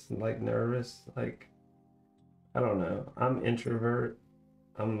 Like it's like nervous. Like I don't know. I'm introvert.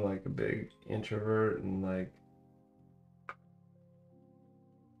 I'm like a big introvert and like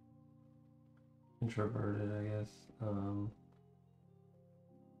introverted, I guess.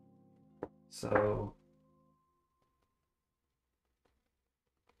 So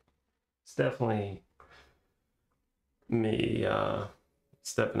it's definitely me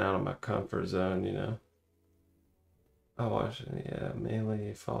stepping out of my comfort zone, you know. I watch it, yeah,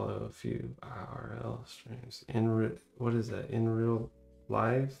 mainly follow a few IRL streams. What is that? In real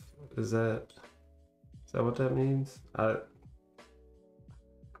life? Is that what that means?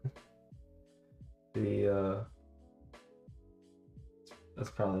 That's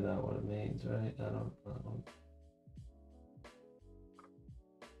probably not what it means, right? I don't.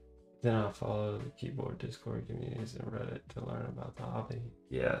 Then I'll follow the keyboard Discord communities and Reddit to learn about the hobby.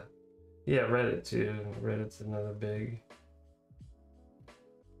 Yeah, Reddit too. Reddit's another big.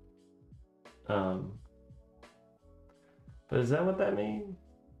 But is that what that means?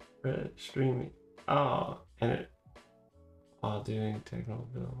 Reddit streaming. Oh, and it while doing technical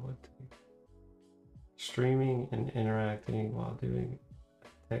build. Streaming and interacting while doing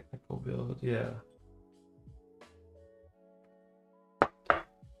technical build. Yeah.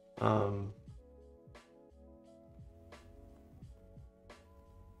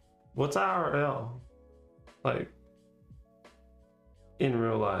 What's IRL? Like in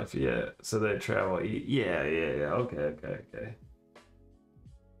real life, yeah. So they travel. Yeah. Okay.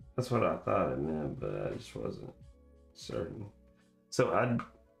 That's what I thought it meant, but I just wasn't certain. So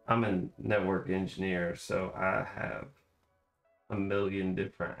I'm a network engineer, so I have a million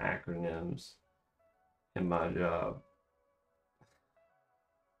different acronyms in my job.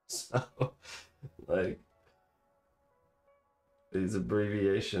 So like these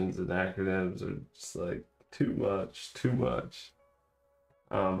abbreviations and acronyms are just like too much.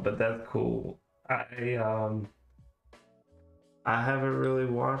 But that's cool. I haven't really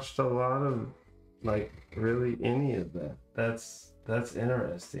watched a lot of like really any of that. That's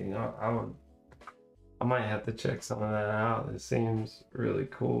interesting. I might have to check some of that out. It seems really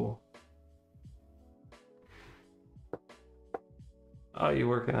cool. Oh, you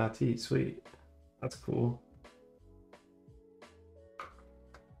work in IT? Sweet. That's cool.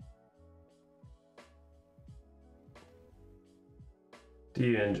 Do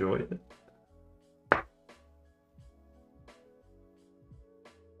you enjoy it?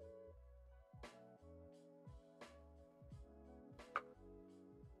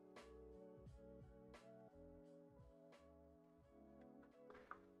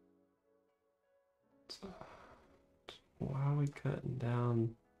 Why are we cutting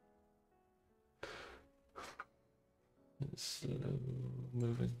down? It's slow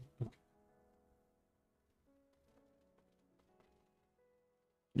moving. Okay.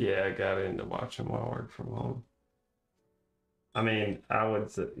 Yeah, I got into watching while I work from home. I mean, I would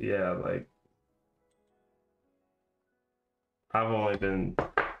say, yeah, like I've only been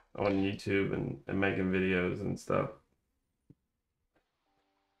on YouTube and making videos and stuff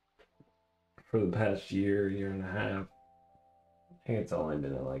for the past year and a half. I think it's only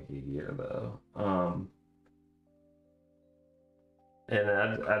been like a year though.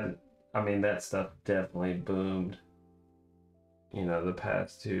 And I mean that stuff definitely boomed. You know, the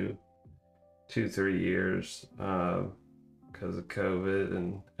past 3 years because of COVID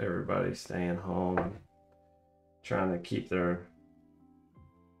and everybody staying home and trying to keep their,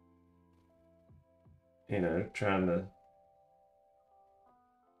 you know, trying to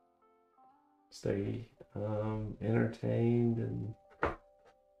stay entertained and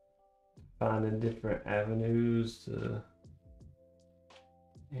finding different avenues to,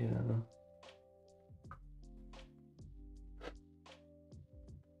 you know.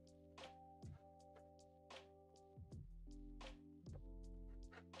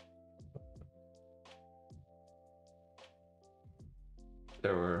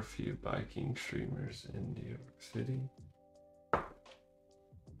 There were a few biking streamers in New York City.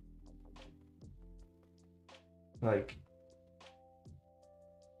 Like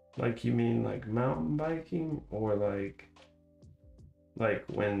you mean like mountain biking, or like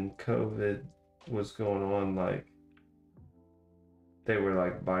when COVID was going on, like they were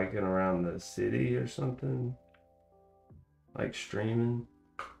like biking around the city or something, like streaming?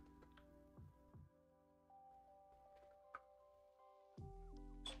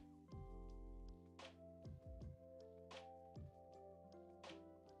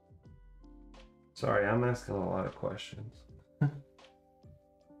 Sorry, I'm asking a lot of questions.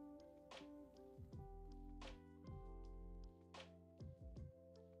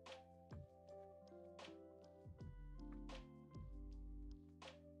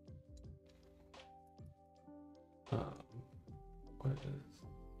 What is?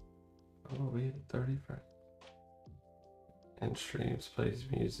 Oh, we had 30 friends. And streams, plays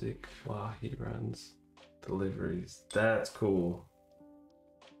music while he runs deliveries. That's cool.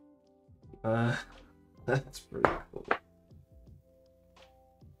 That's pretty cool.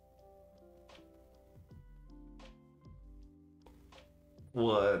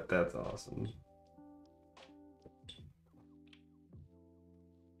 What? That's awesome.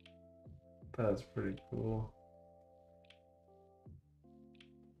 That's pretty cool.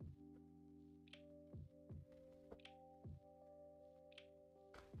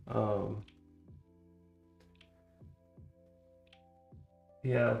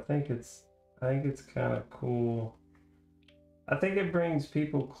 Yeah, I think it's kind of cool. I think it brings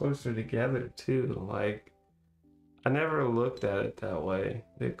people closer together too. Like, I never looked at it that way.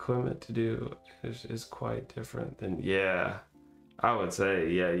 The equipment to do is quite different than, yeah, I would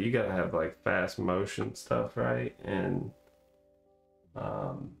say, yeah, you gotta have like fast motion stuff, right? And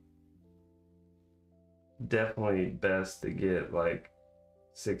definitely best to get like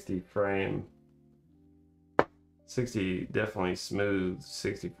 60 definitely smooth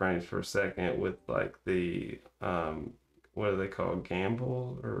 60 frames per second with like the what are they called,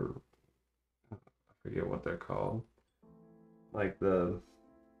 gamble, or I forget what they're called, like the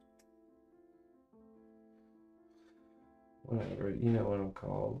whatever, you know what I'm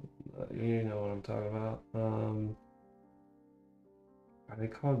called, you know what I'm talking about. Are they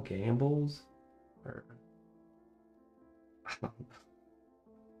called gambles, or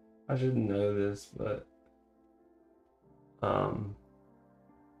I should know this, but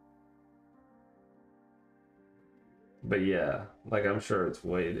yeah, like I'm sure it's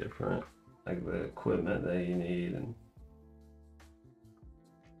way different, like the equipment that you need. And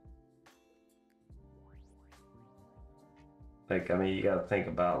like, I mean, you got to think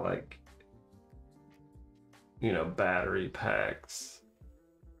about like, you know, battery packs.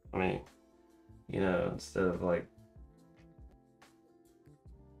 I mean, you know, instead of like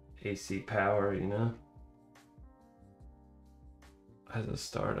AC power, you know, as a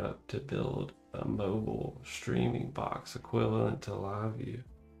startup to build a mobile streaming box equivalent to LiveView.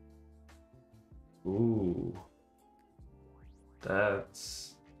 Ooh,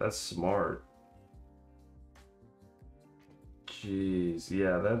 that's smart. Jeez,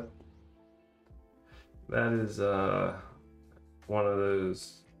 yeah, that is one of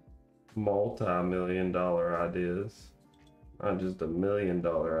those multi-million-dollar ideas, not just $1 million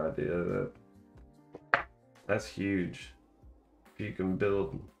idea. That's huge. If you can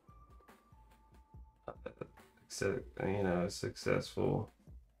build, you know, a successful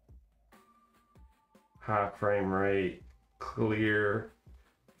high frame rate, clear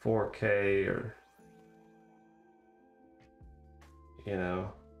 4K, or, you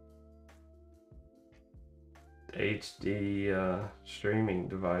know, HD streaming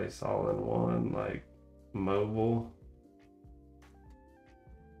device all in one, like mobile.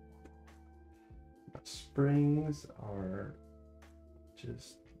 My springs are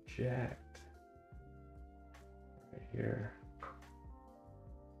just jacked right here.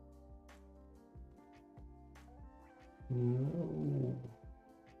 No,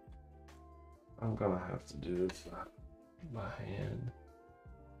 I'm gonna have to do this by hand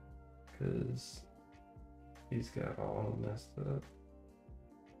because he's got all messed up.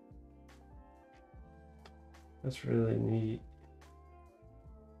 That's really neat.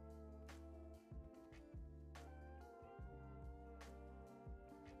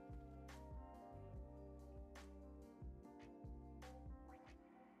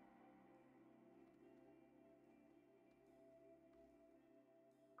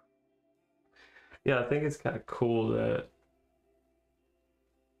 Yeah, I think it's kind of cool that,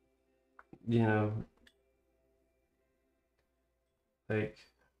 you know, like,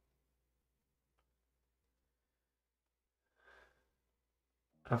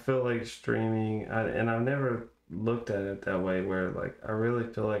 I feel like streaming, and I've never looked at it that way, where like I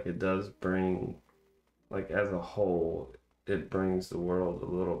really feel like it does bring, like as a whole, it brings the world a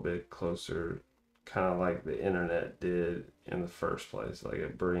little bit closer, kind of like the internet did in the first place. Like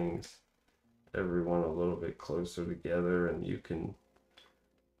it brings everyone a little bit closer together, and you can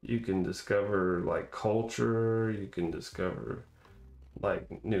discover like culture, you can discover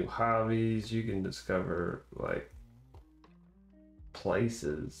like new hobbies, you can discover like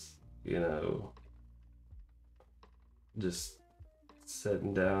places, you know, just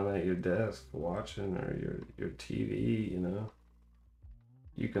sitting down at your desk watching, or your TV, you know.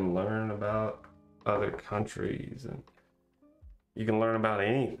 You can learn about other countries, and you can learn about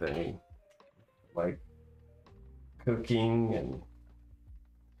anything, like cooking, and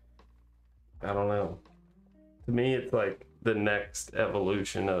I don't know. To me, it's like the next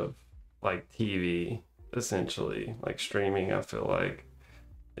evolution of like TV, essentially. Like streaming, I feel like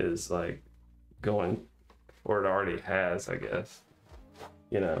is like going, or it already has, I guess,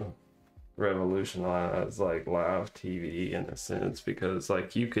 you know, revolutionize like live TV in a sense, because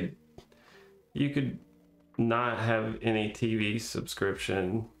like you could not have any TV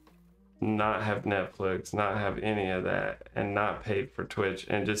subscription, not have Netflix, not have any of that, and not pay for Twitch,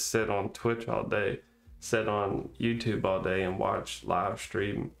 and just sit on Twitch all day, sit on YouTube all day and watch live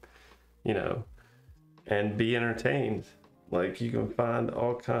stream, you know, and be entertained. Like you can find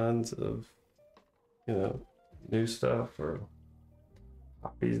all kinds of, you know, new stuff or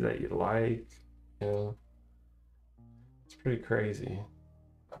hobbies that you like, you know. It's pretty crazy.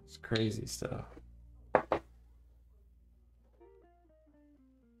 It's crazy stuff. All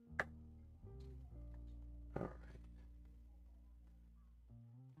right.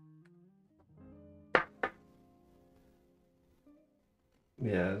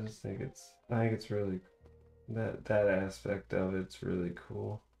 Yeah, I think it's really, that aspect of it's really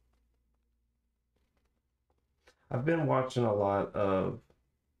cool. I've been watching a lot of,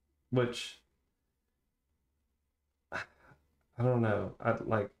 which I don't know.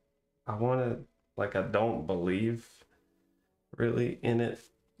 I want to, like, I don't believe really in it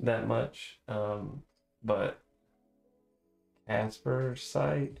that much. But Casper's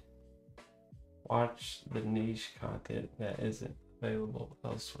site, watch the niche content that isn't available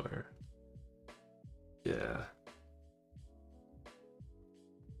elsewhere. Yeah.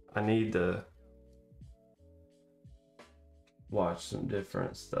 I need to watch some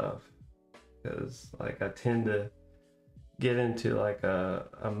different stuff, because like I tend to get into like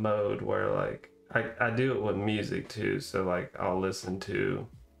a mode where like I do it with music too. So like I'll listen to,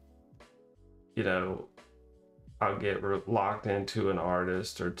 you know, I'll get locked into an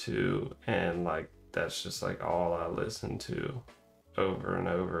artist or two, and like that's just like all I listen to over and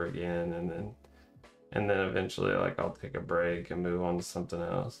over again, and then eventually like I'll take a break and move on to something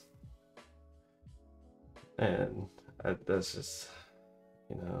else. And that's just,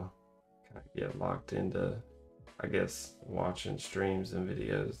 you know, kind of get locked into, I guess, watching streams and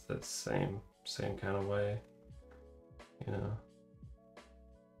videos. That's same kind of way, you know.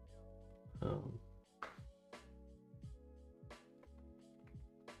 um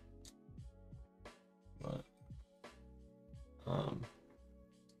but um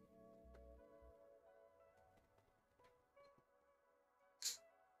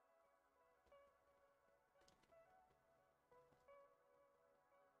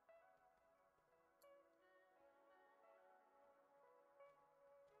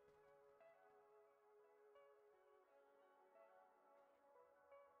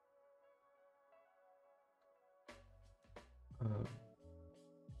um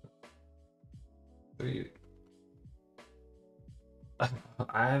so you,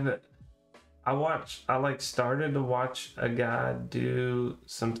 I haven't, I like started to watch a guy do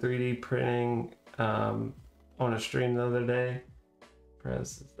some 3D printing on a stream the other day.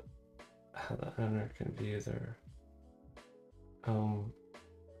 Press how the owner can view their home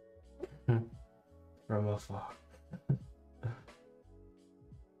from afar.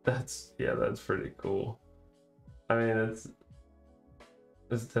 That's pretty cool. I mean, it's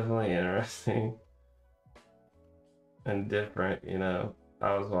definitely interesting and different, you know.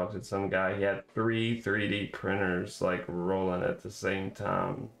 I was watching some guy, he had 3D printers like rolling at the same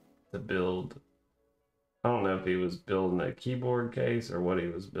time to build. I don't know if he was building a keyboard case or what he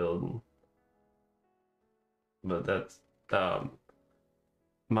was building, but that's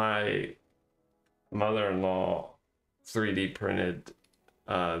my mother-in-law 3D printed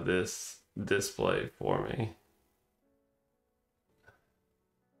this display for me.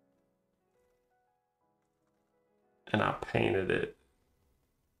 And I painted it.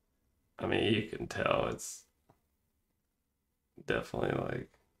 I mean, you can tell it's definitely like,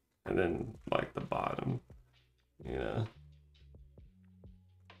 and then like the bottom, you know,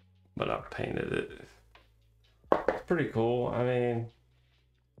 but I painted it. It's pretty cool. I mean,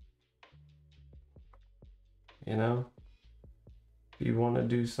 you know, if you want to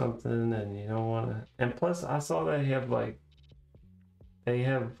do something and you don't want to, and plus I saw they have like, they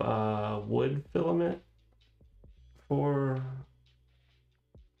have wood filament for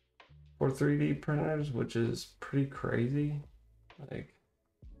 3D printers, which is pretty crazy. Like,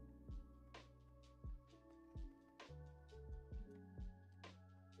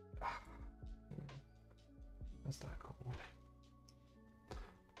 that's not cool.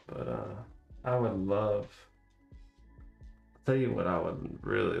 But I would love, I'll tell you what I would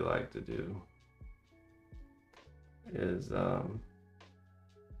really like to do is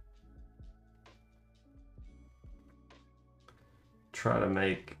try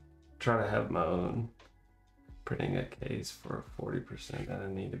to have my own printing a case for 40% that I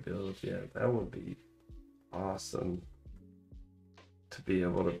need to build. Yeah, that would be awesome to be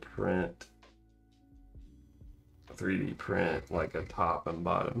able to print 3D print like a top and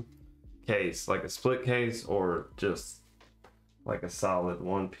bottom case, like a split case, or just like a solid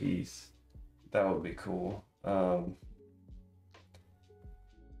one piece. That would be cool. I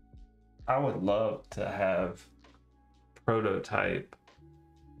would love to have prototype.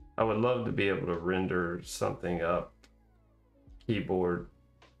 I would love to be able to render something up keyboard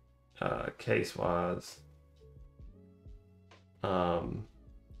case wise,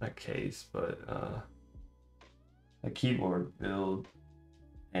 not case, but a keyboard build,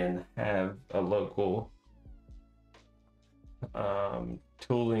 and have a local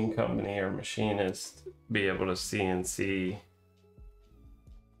tooling company or machinist be able to CNC a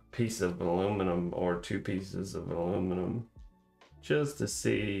piece of aluminum or 2 pieces of aluminum, just to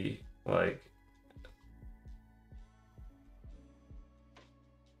see like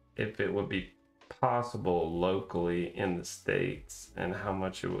if it would be possible locally in the States and how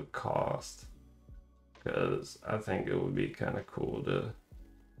much it would cost, because I think it would be kind of cool to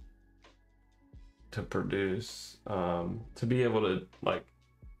produce, to be able to like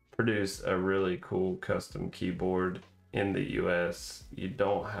produce a really cool custom keyboard in the US. You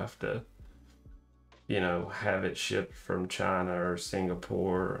don't have to, you know, have it shipped from China or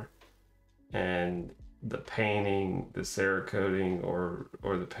Singapore, and the painting, the Cerakoting or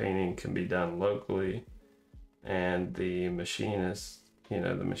the painting can be done locally, and the machinist, you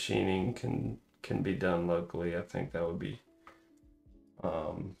know, the machining can be done locally. I think that would be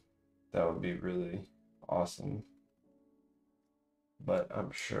really awesome, but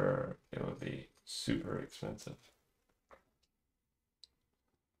I'm sure it would be super expensive.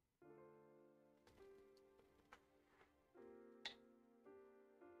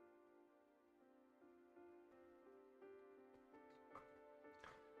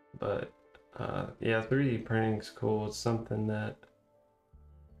 But yeah, 3D printing's cool. It's something that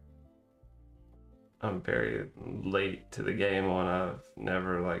I'm very late to the game on. I've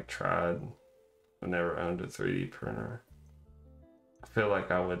never like tried. I've never owned a 3D printer. I feel like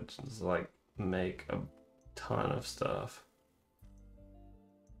I would just like make a ton of stuff.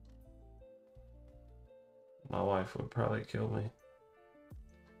 My wife would probably kill me.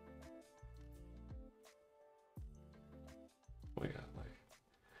 We got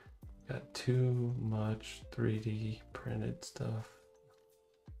too much 3D printed stuff.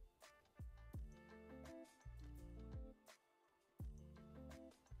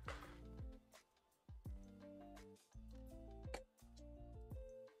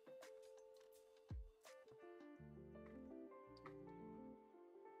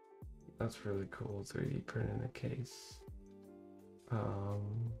 That's really cool, 3D printing a case.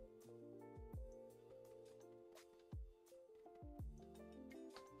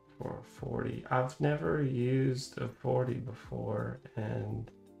 For a 40. I've never used a 40 before, and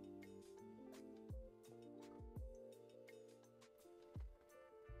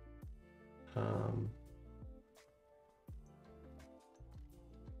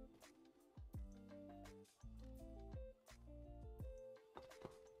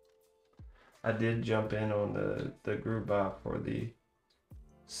I did jump in on the group buy for the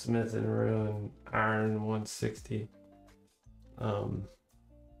Smith & Ruin Iron 160.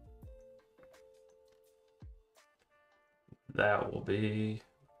 That will be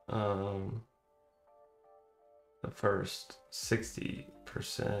the first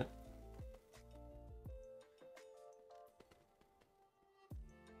 60%.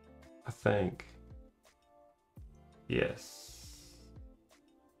 I think. Yes.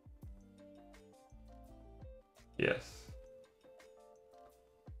 Yes.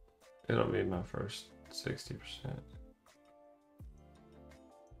 It'll be my first 60%.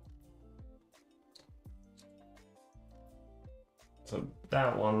 So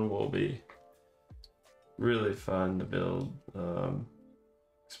that one will be really fun to build,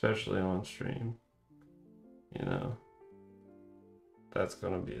 especially on stream. You know, that's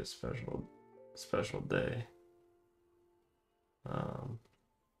gonna be a special day.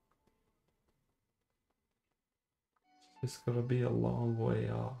 It's gonna be a long way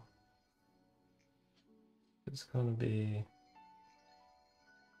off. It's gonna be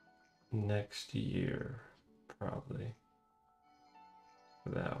next year, probably, for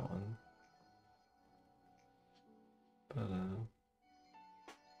that one. But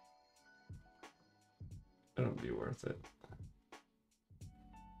it'll be worth it.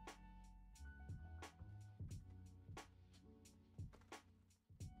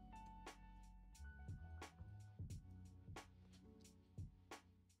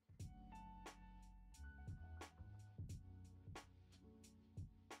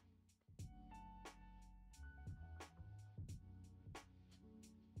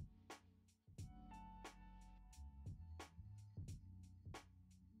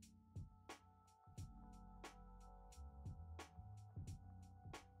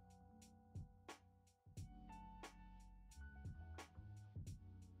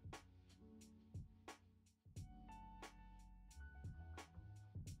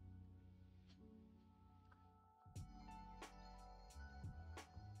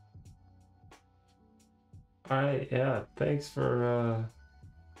 All right, yeah, thanks for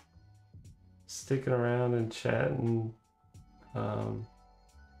sticking around and chatting. It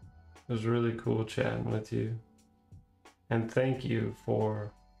was really cool chatting with you. And thank you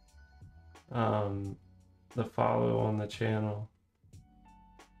for the follow on the channel.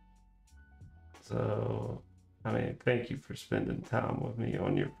 So, I mean, thank you for spending time with me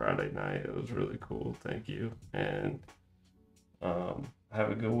on your Friday night. It was really cool. Thank you. And have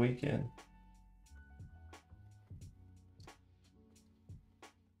a good weekend.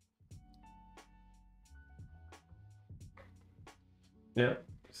 Yep.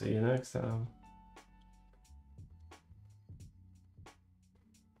 See you next time.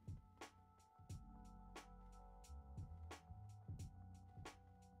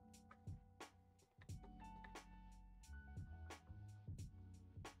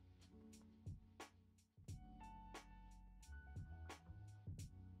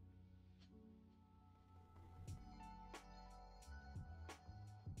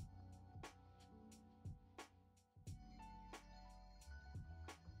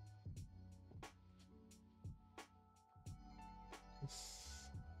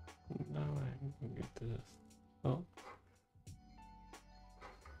 Now I can get this. Oh.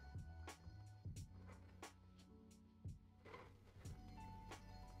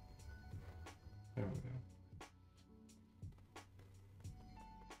 There we go.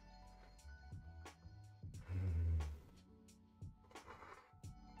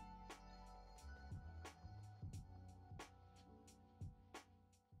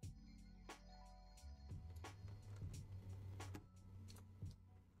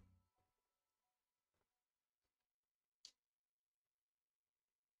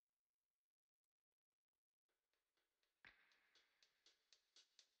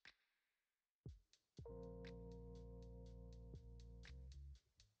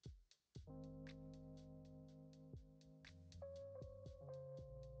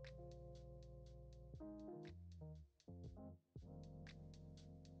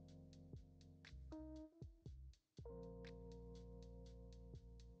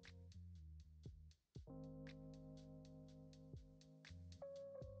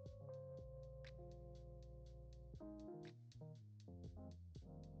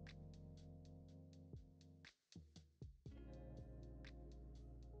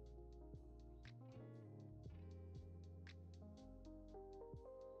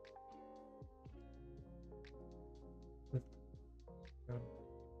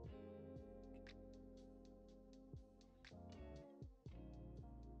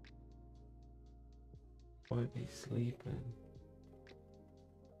 Boy be sleeping.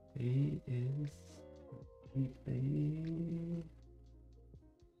 He is sleepy.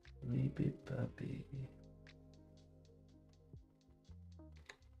 Sleepy puppy.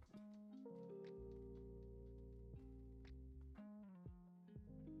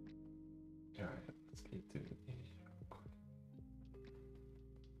 Alright, let's get through these real quick.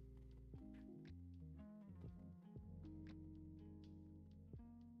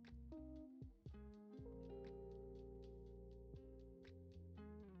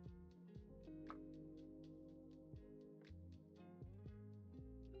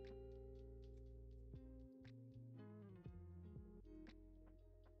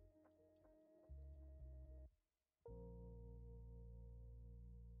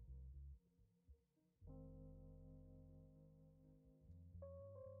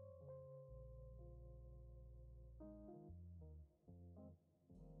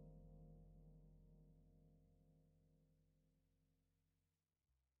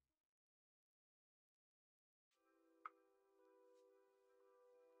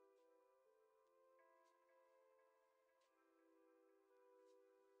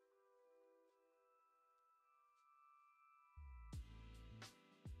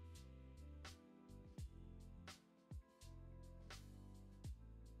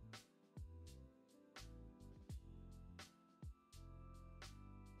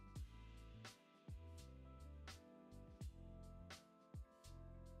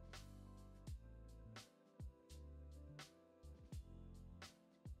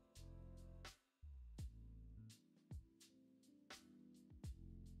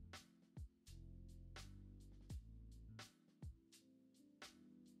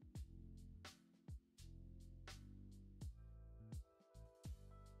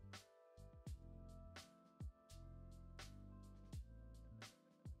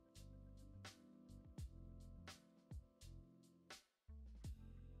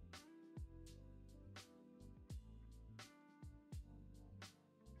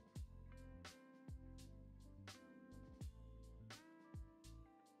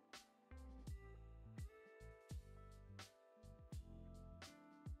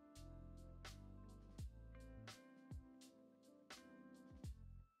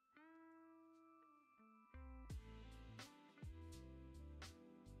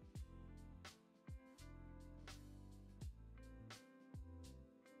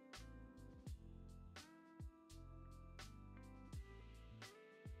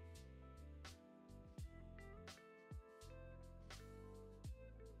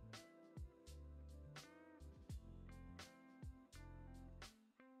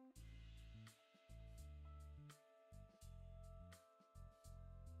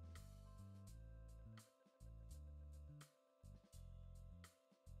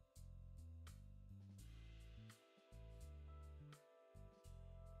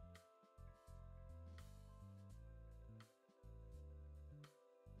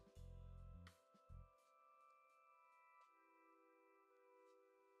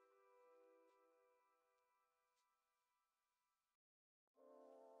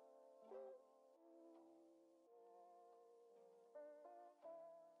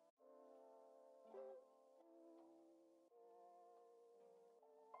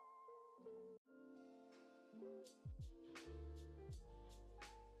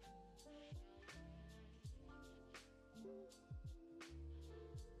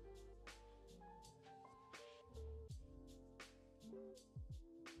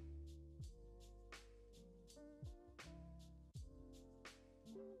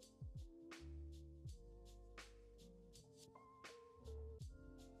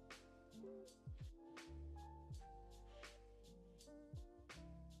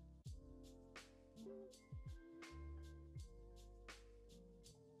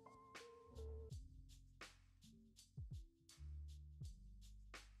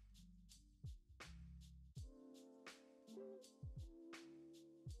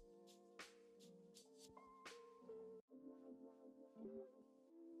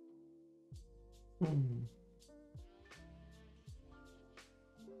 Hmm.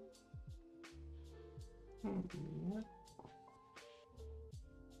 Hmm.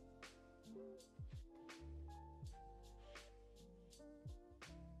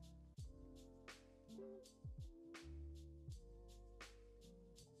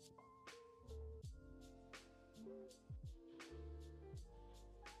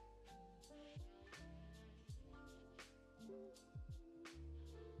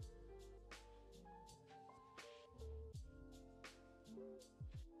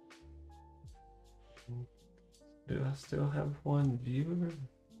 Do I still have one viewer?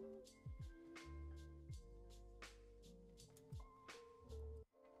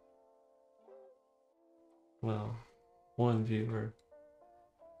 Well, one viewer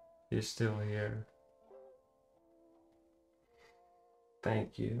is still here.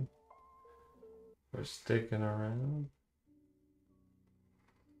 Thank you for sticking around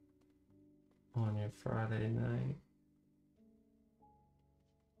on your Friday night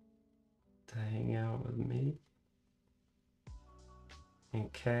to hang out with me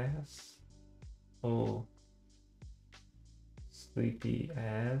and Cass. Oh, sleepy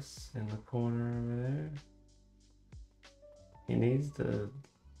ass in the corner over there. He needs to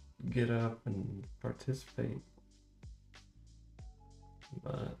get up and participate,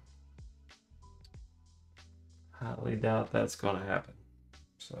 but highly doubt that's gonna happen.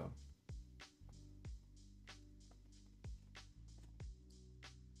 So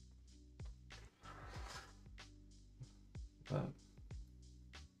but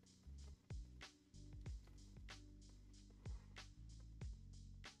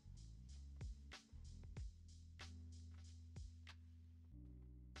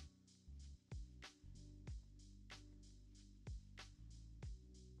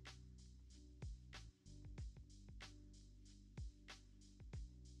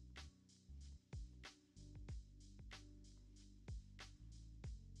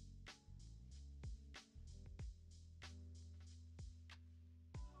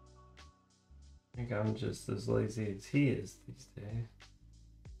I think I'm just as lazy as he is these days.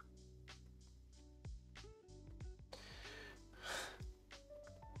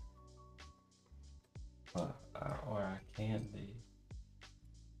 Or I can be.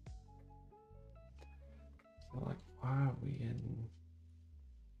 So like, why are we getting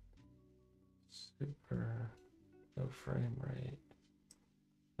super low frame rate?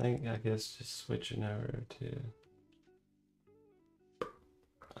 I guess just switching over to.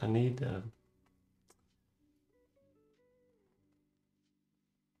 I need to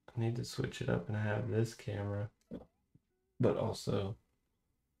switch it up and have this camera, but also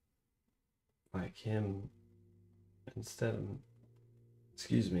like him instead of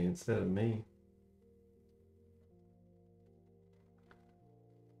me.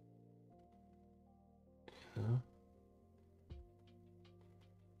 You know?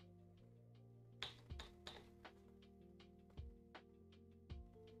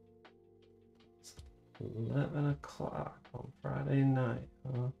 11 o'clock on Friday night,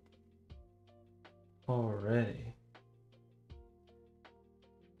 huh? Already.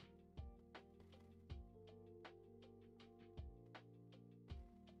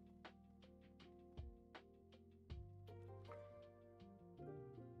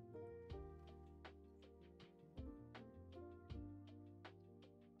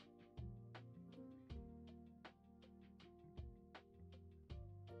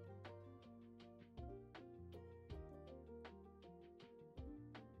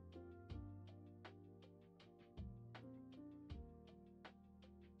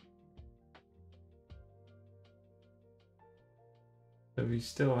 If you're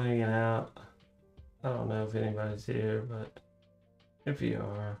still hanging out, I don't know if anybody's here, but if you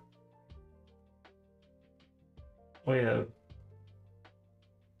are, we have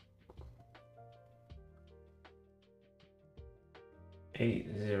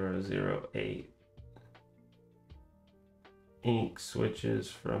 '8008 ink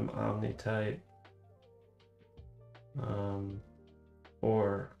switches from OmniType,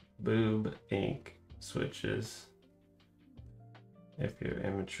 or boob ink switches. If you're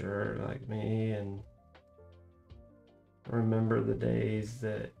immature like me and remember the days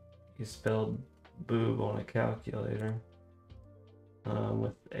that you spelled boob on a calculator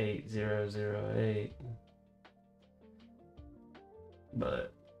with 8008,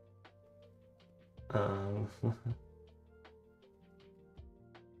 but and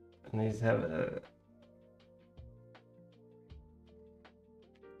these have a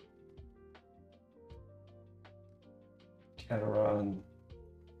Gateron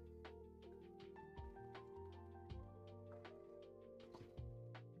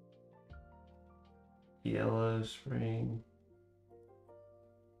yellow spring.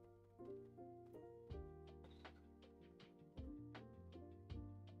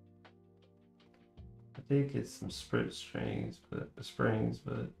 I did get some split springs, but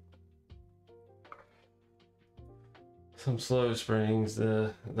some slow springs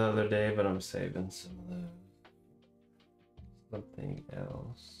the other day, but I'm saving some of those. Something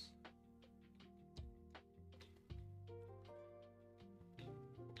else.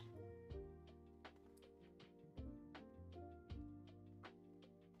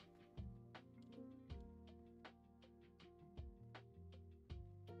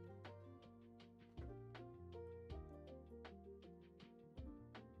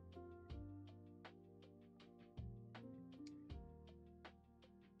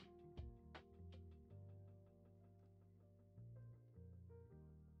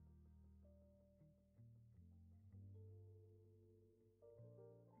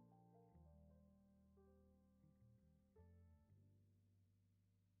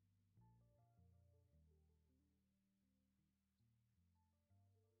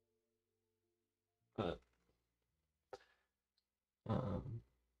 But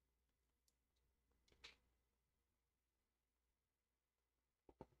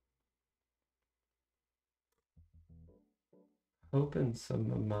hoping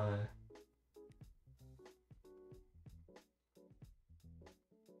some of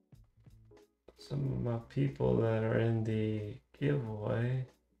my people that are in the giveaway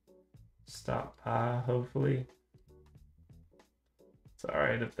stop by, hopefully. It's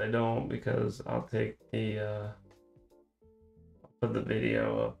alright if they don't, because I'll take the I'll put the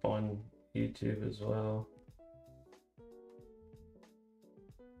video up on YouTube as well,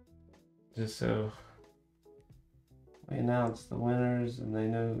 just so we announce the winners and they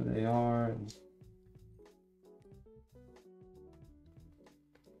know who they are. And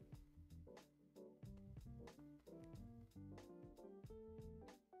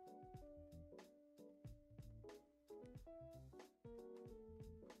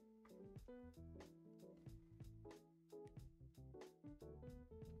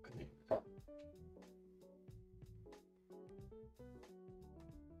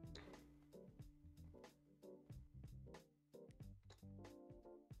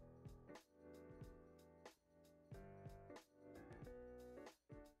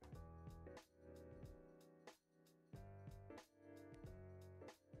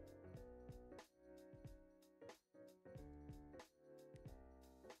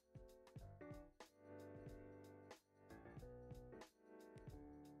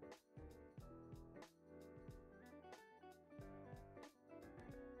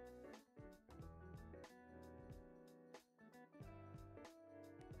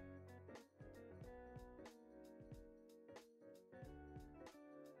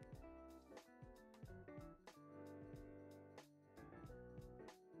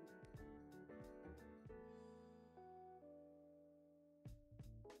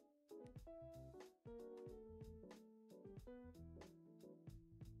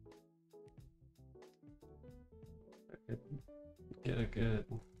get a good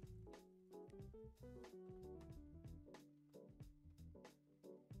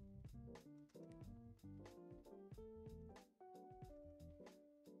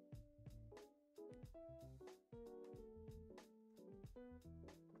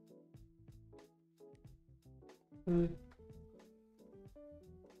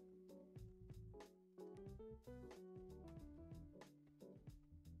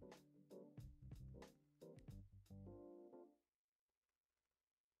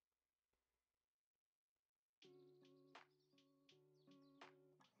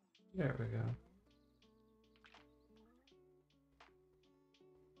There we go.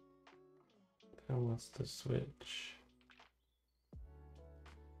 Now what's the switch?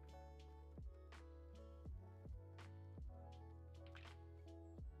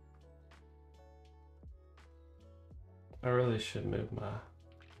 I really should move my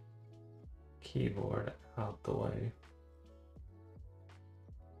keyboard out the way.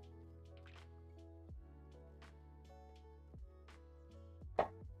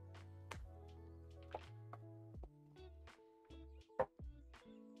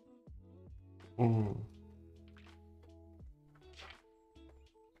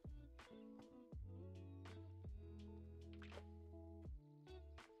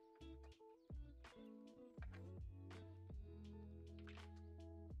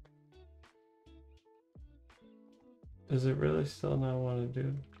 Does it really still not want to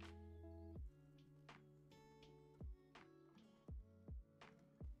do?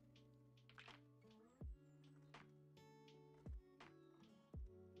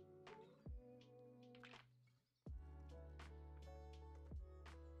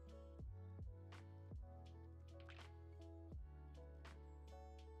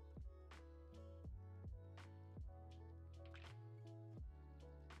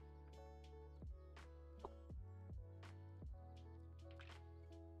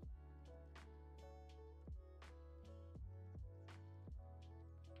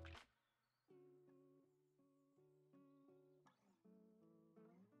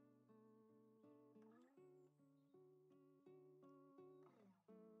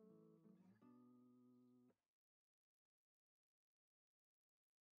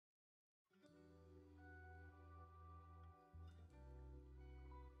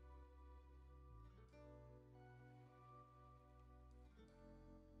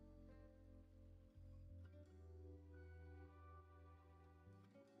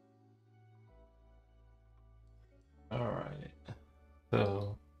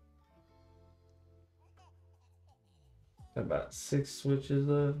 So about 6 switches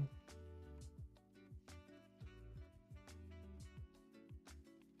left.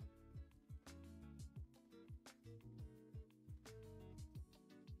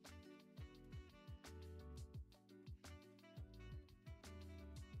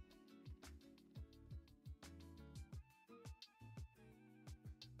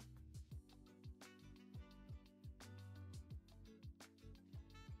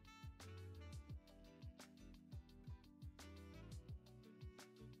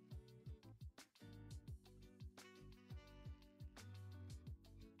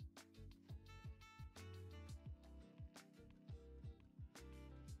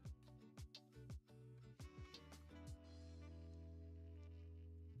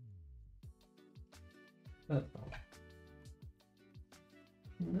 Uh-oh.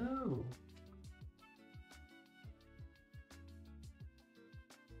 No.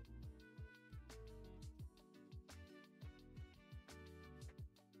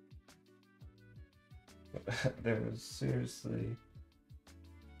 There was seriously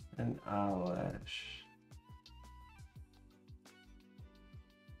an eyelash.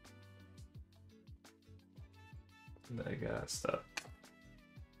 That got stuck.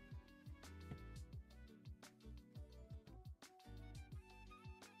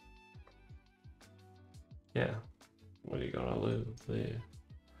 Yeah. What are you gonna lube there?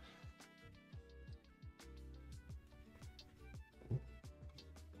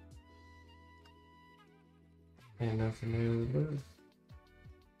 Ain't nothing really lube.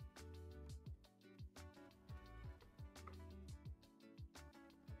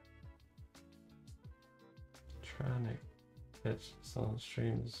 Trying to catch this on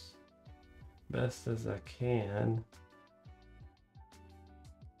stream as best as I can.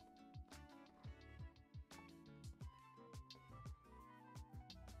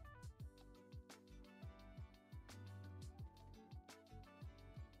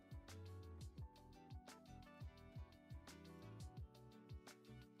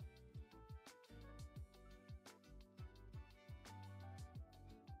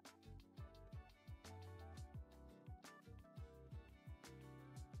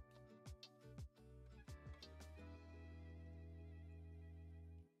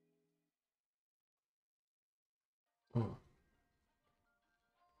 Hmm.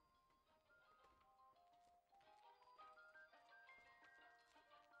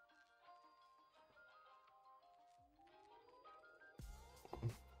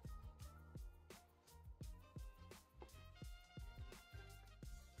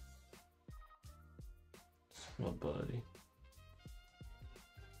 It's my buddy.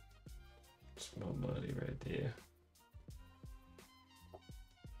 It's my buddy right there.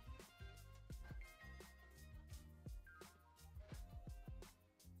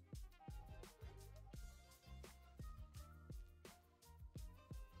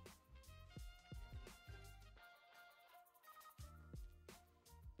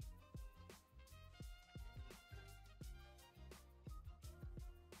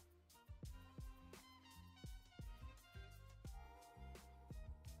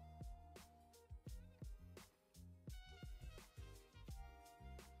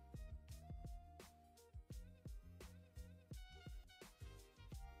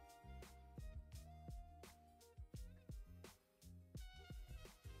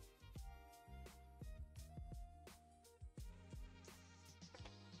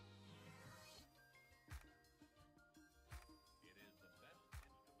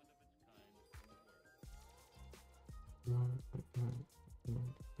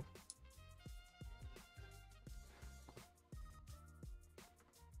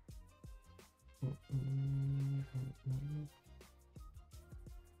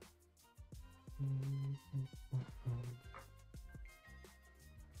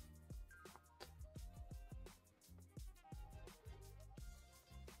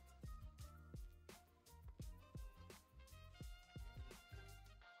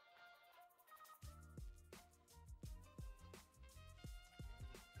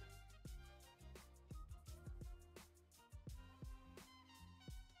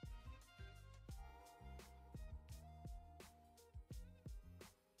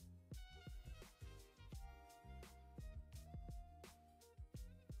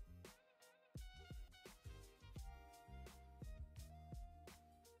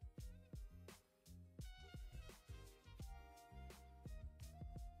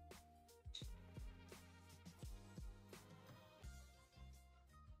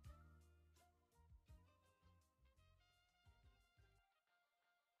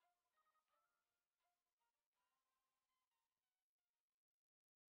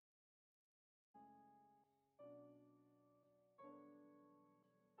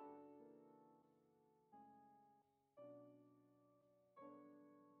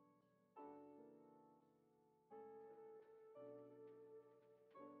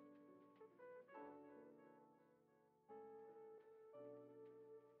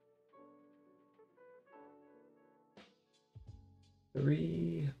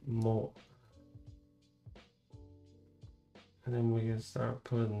 3 more. And then we can start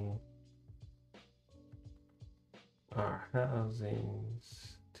putting our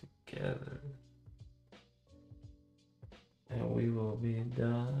housings together. And we will be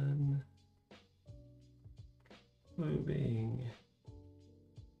done lubing.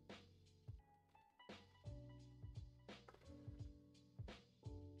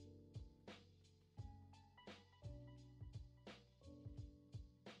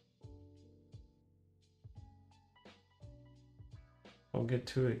 Don't get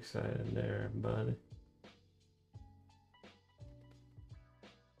too excited there, buddy.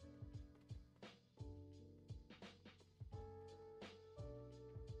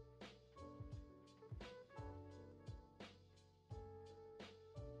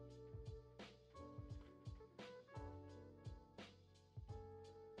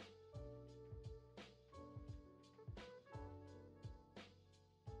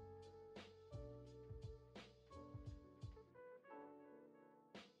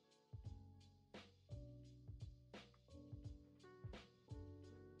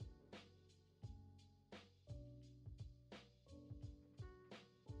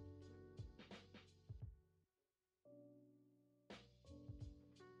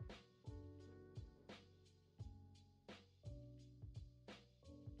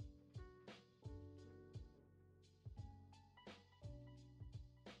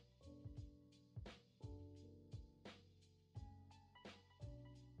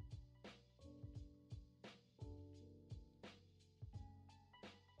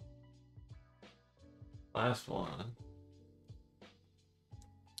 Last one.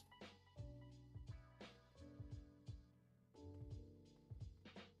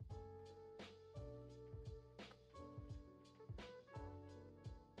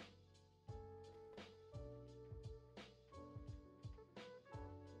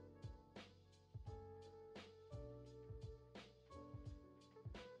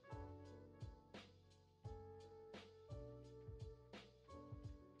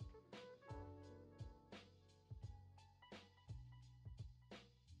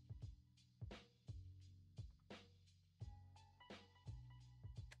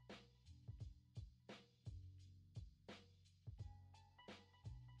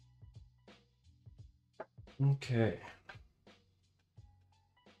 Okay.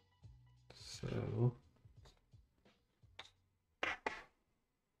 So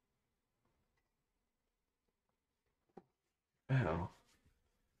now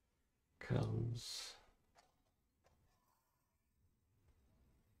comes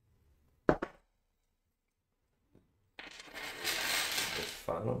the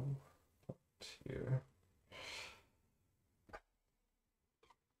final here.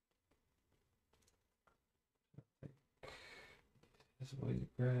 This is where you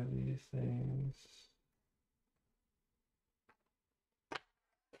grab these things.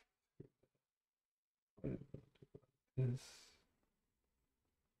 This.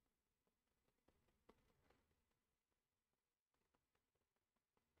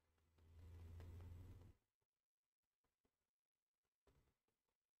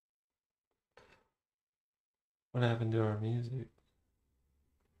 What happened to our music?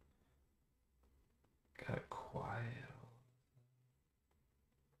 Got quiet.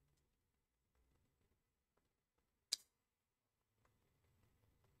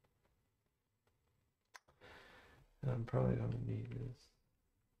 I'm probably gonna need this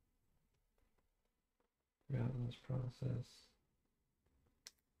throughout this process.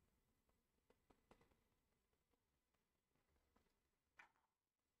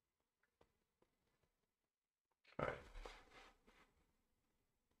 All right.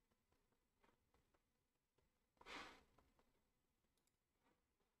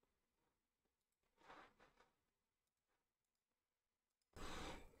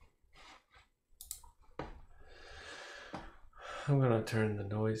 I'm gonna turn the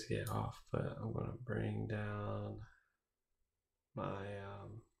noise gate off, but I'm gonna bring down my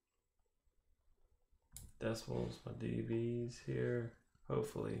decibels, my dBs here.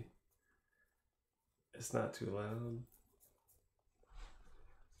 Hopefully it's not too loud,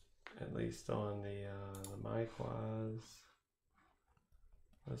 at least on the mic wise.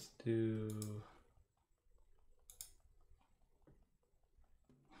 Let's do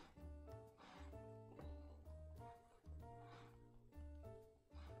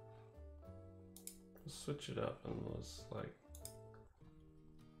switch it up and let's like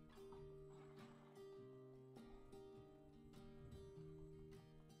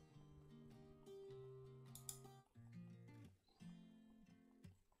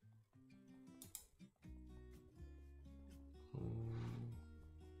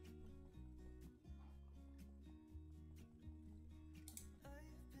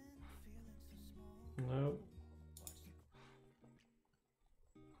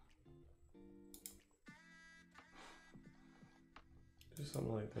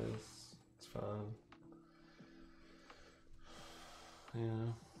something like this. It's fine.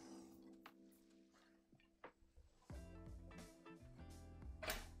 Yeah.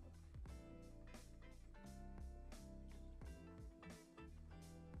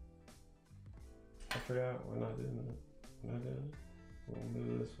 I forgot we're not doing it. We're not doing it. We'll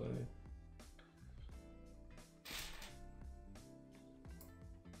move this way.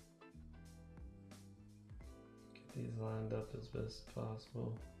 Get these lined up as best as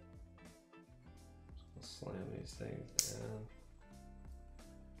possible. Just gonna slam these things down.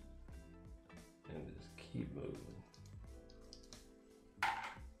 And just keep moving.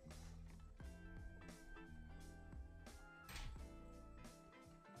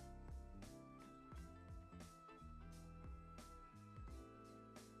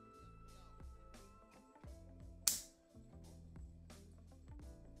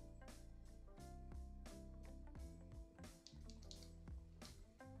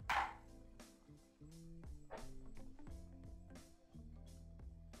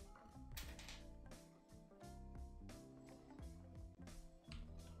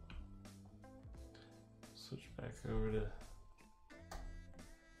 Switch back over to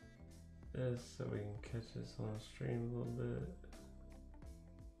this so we can catch this on stream a little bit.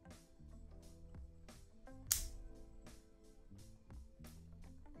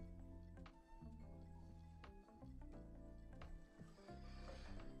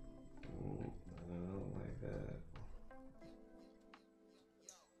 I don't like that.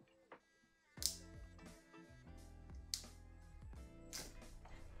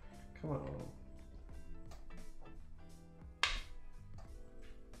 Come on.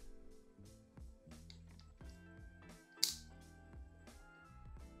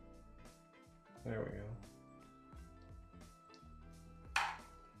 There we go.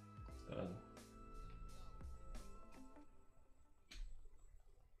 It's done.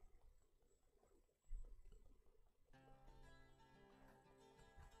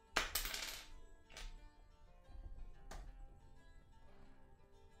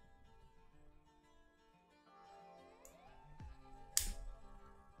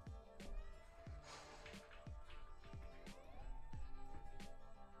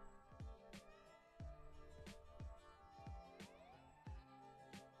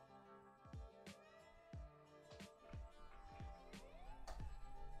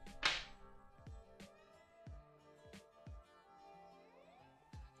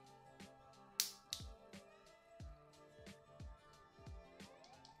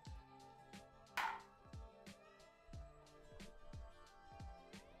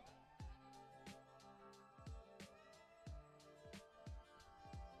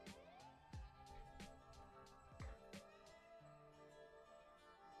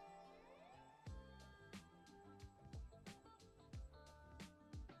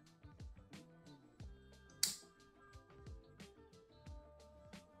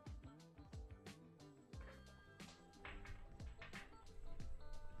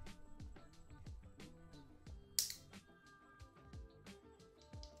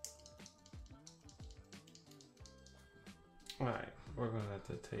 Alright, we're gonna have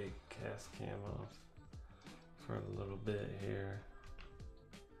to take cast cam off for a little bit here.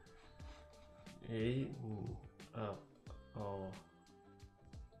 You're eating up all.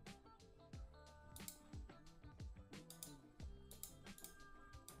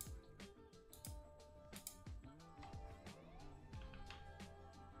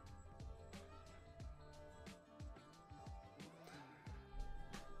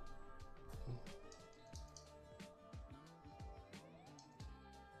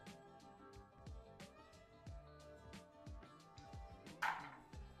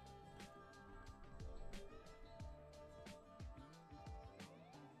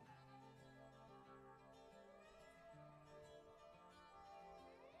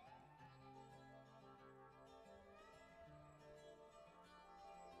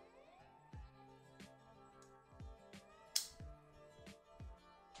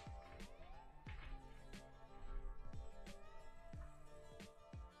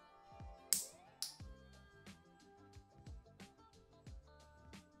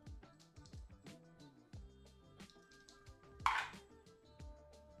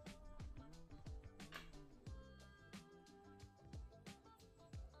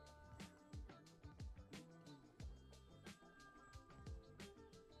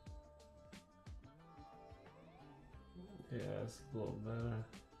 Yeah, it's a little better.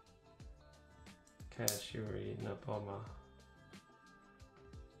 Cash, you were eating up all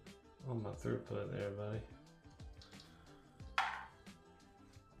my throughput there, buddy.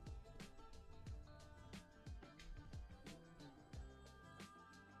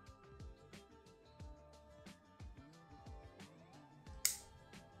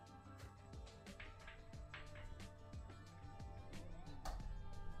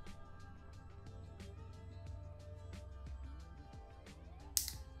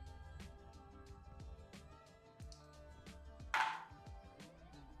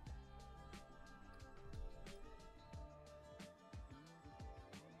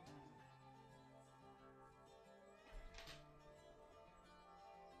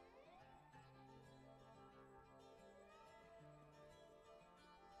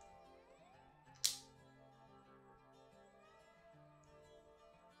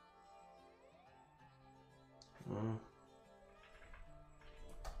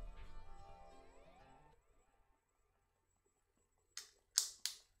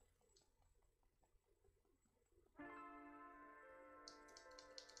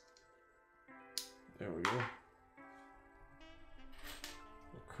 There we go.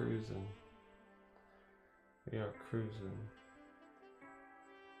 We're cruising. We are cruising.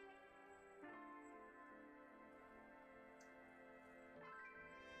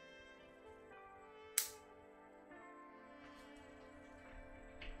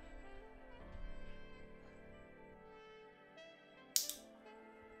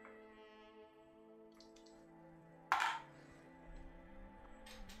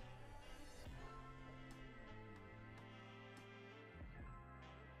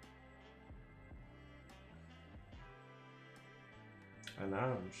 And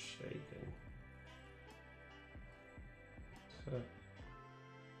I'm shaking. So.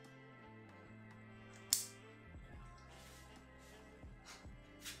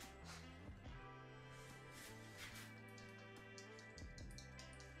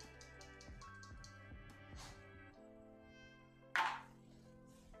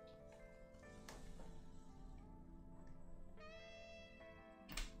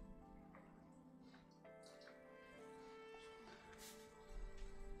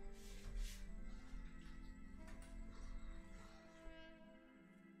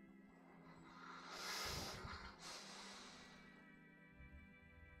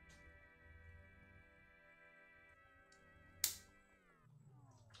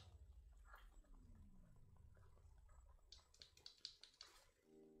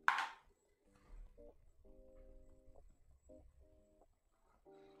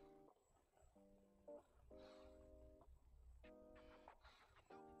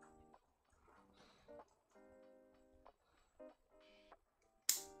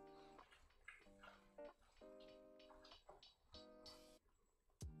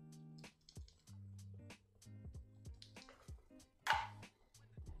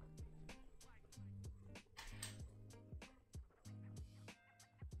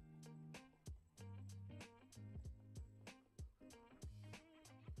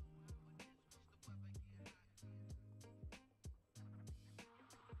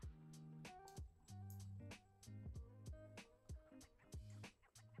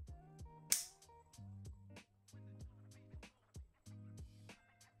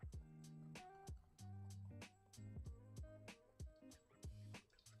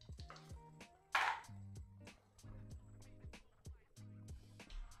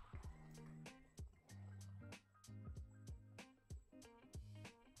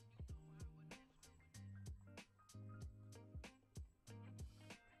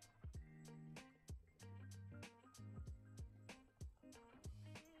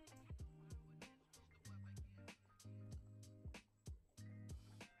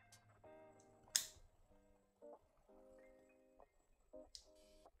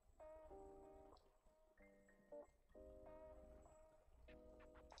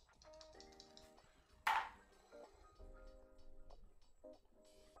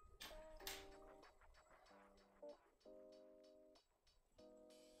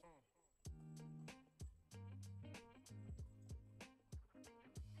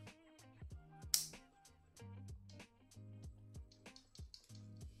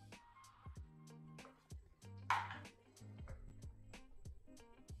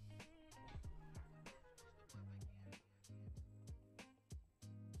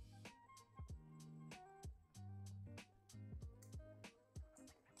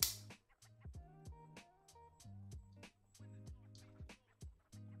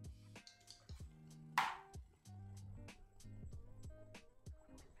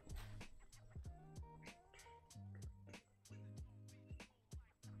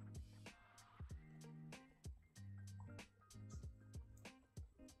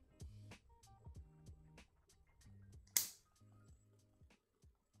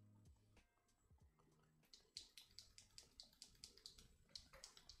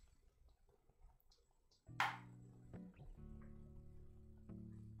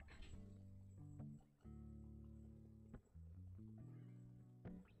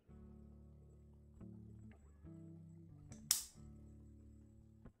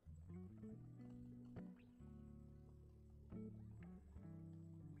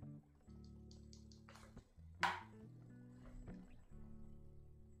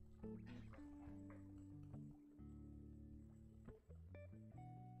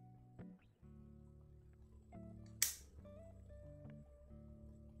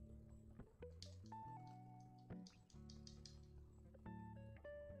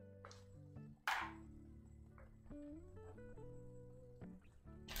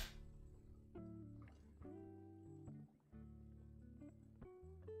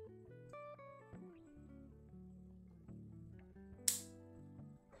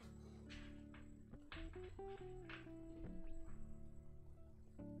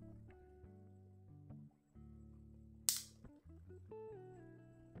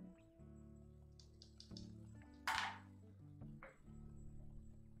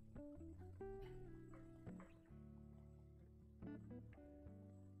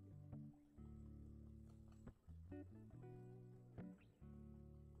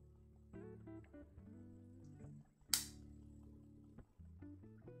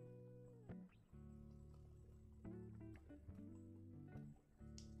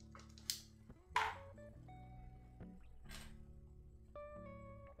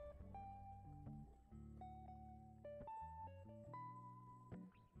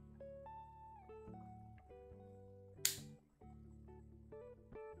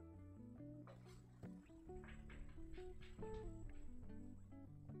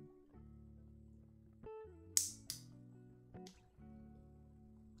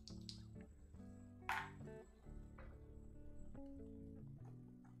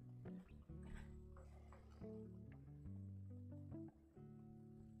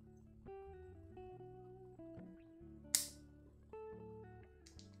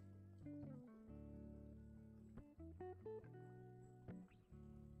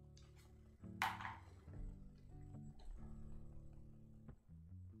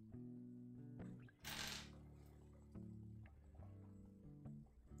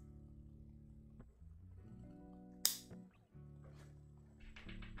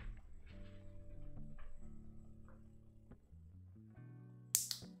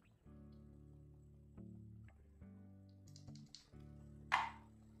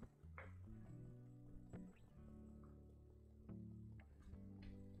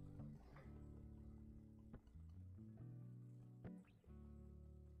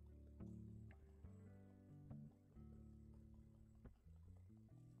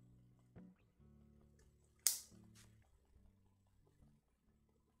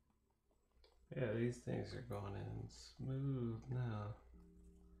 Yeah, these things are going in smooth now.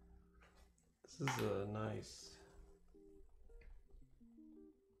 This is a nice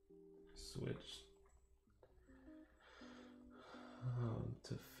switch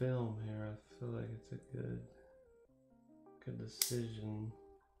to film here. I feel like it's a good decision.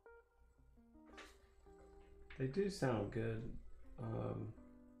 They do sound good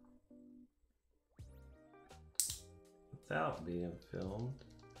without being filmed.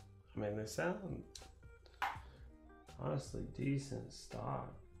 I mean, they sound honestly decent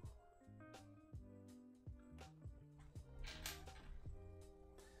stock.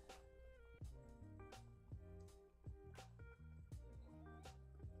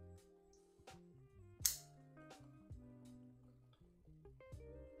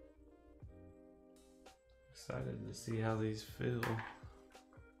 Excited to see how these feel.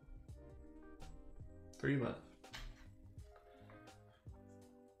 3 left.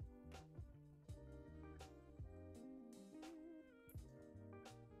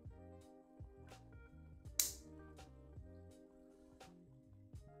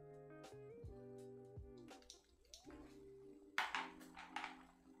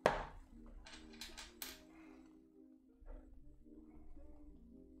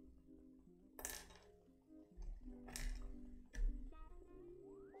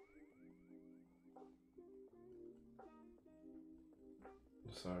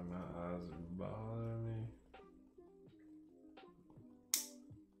 Sorry, my eyes are bothering me.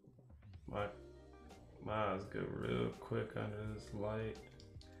 My eyes go real quick under this light.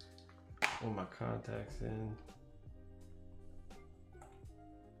 With my contacts in.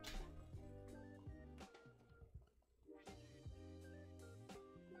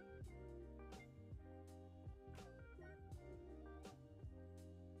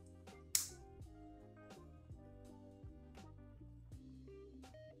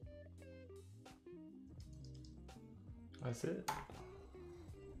 That's it.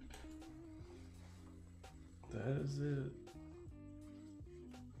 That is it.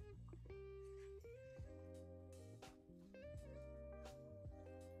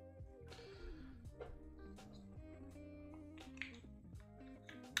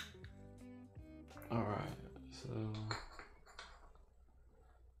 All right, so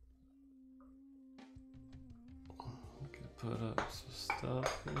I can put up some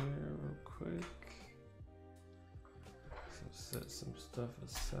stuff here real quick. Set some stuff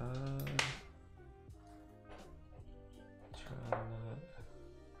aside. Try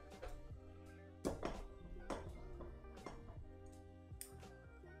not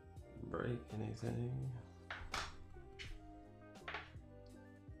break anything.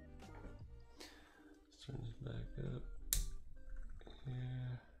 Let's turn this back up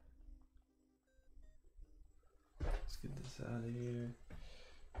here. this out of here.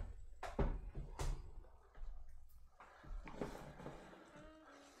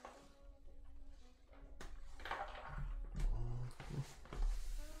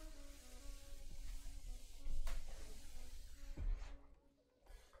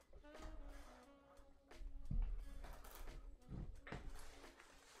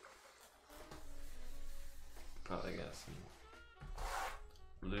 Probably got some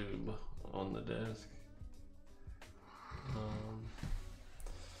lube on the desk.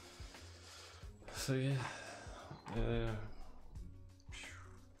 So yeah, there are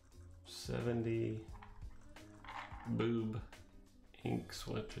 70 boob ink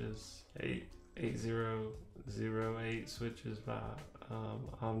switches, 8008 switches by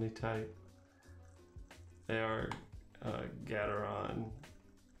OmniType. They are Gateron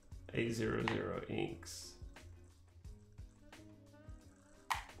 800 inks.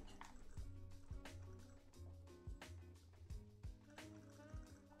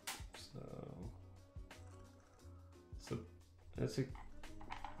 So that's a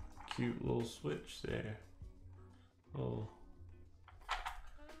cute little switch there. Oh,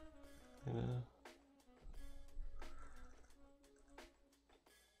 you know.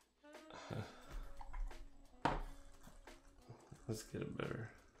 Let's get a better.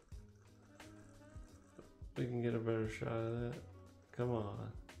 We can get a better shot of that. Come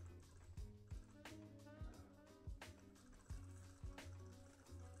on.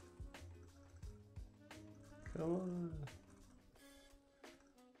 Come on.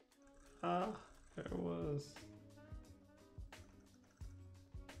 Ah, there it was.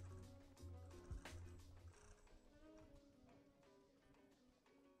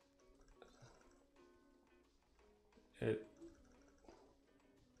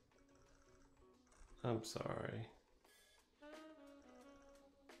 I'm sorry.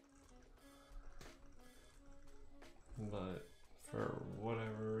 But for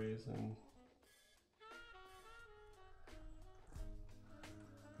whatever reason,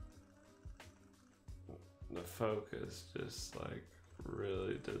 the focus just like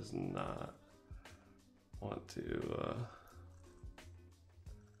really does not want to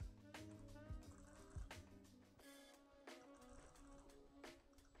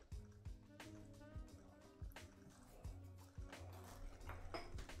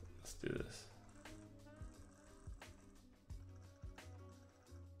let's do this.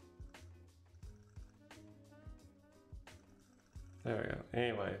 There we go.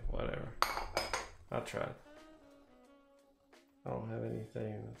 Anyway, whatever. I tried. I don't have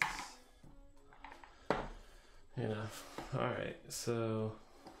anything that's, you know. Alright, so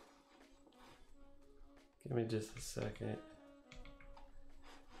give me just a second.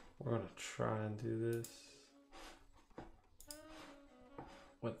 We're gonna try and do this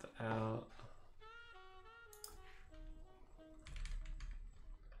without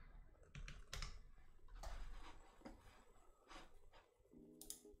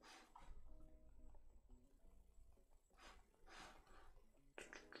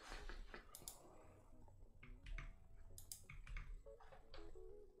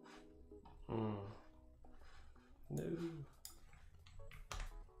no.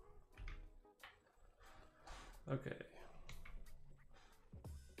 Okay.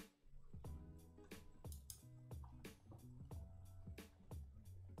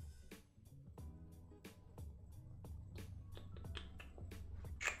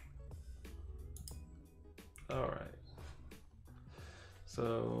 All right.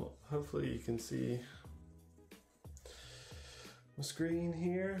 So hopefully you can see my screen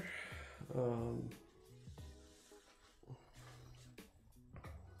here.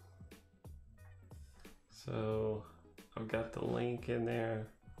 So I've got the link in there.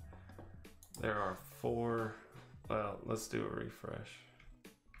 There are 4, well, let's do a refresh.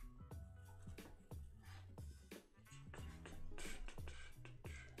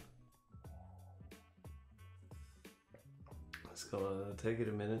 It's gonna take it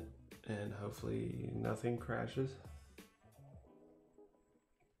a minute and hopefully nothing crashes.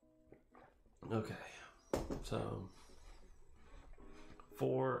 Okay, so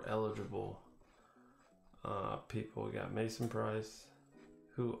 4 eligible people. We got Mason Price,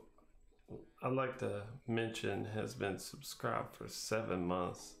 who I'd like to mention has been subscribed for 7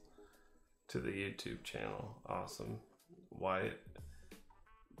 months to the YouTube channel. Awesome. Wyatt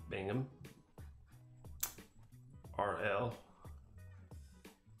Bingham, RL,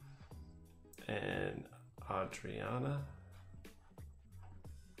 and Adriana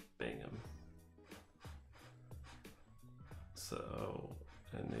Bingham. So,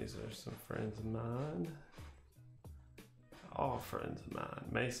 and these are some friends of mine. All friends of mine.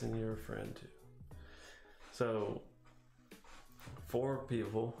 Mason, you're a friend too. So, 4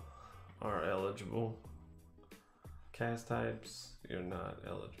 people are eligible. Cast types, you're not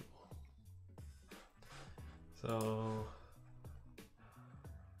eligible. So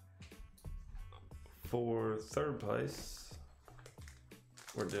for third place,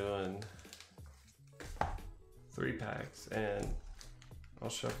 we're doing 3 packs, and I'll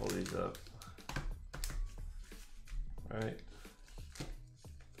shuffle these up. All right.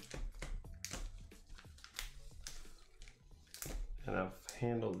 And I've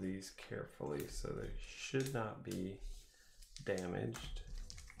handled these carefully, so they should not be damaged.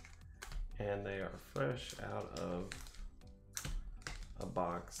 And they are fresh out of a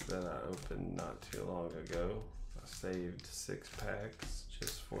box that I opened not too long ago. I saved 6 packs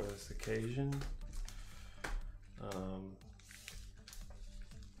just for this occasion. There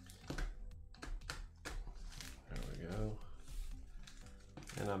we go.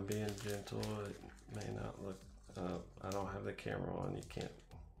 And I'm being gentle. It may not look, I don't have the camera on, you can't.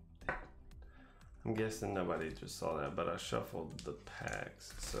 I'm guessing nobody just saw that, but I shuffled the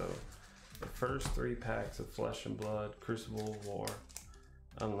packs. So the first 3 packs of Flesh and Blood, Crucible of War,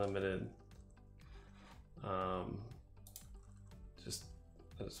 Unlimited. I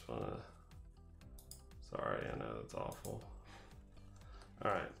just wanna, sorry, I know it's awful.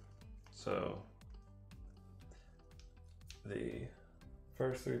 All right, so the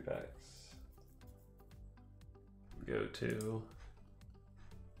first 3 packs go to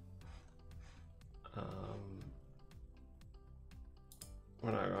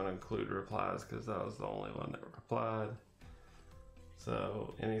we're not going to include replies because that was the only one that replied.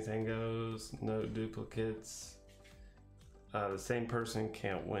 So anything goes, no duplicates. The same person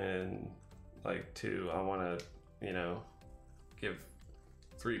can't win like 2. I want to, you know, give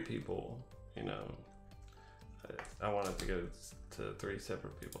 3 people, you know, I want it to go to 3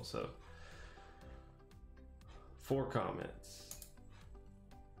 separate people. So 4 comments.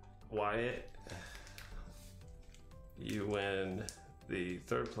 Wyatt, you win the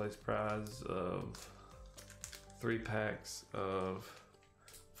 3rd place prize of 3 packs of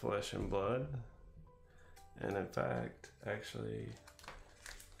Flesh and Blood. And in fact, actually,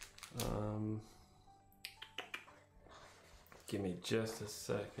 give me just a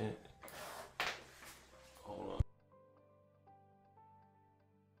second. Hold on.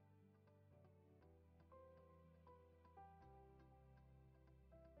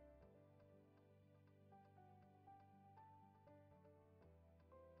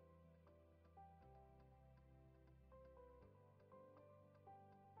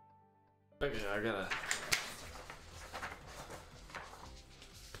 Okay, I gotta.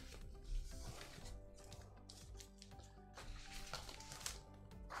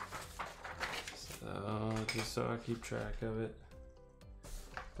 So, just so I keep track of it.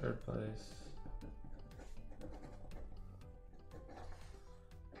 3rd place.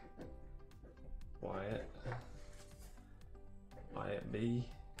 Wyatt. Wyatt B.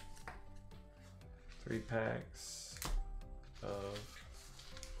 3 packs of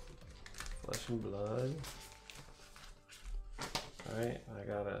Flesh and Blood. Alright, I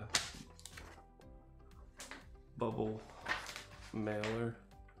got a bubble mailer,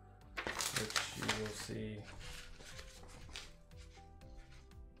 which you will see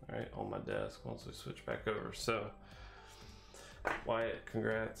alright on my desk once we switch back over. So Wyatt,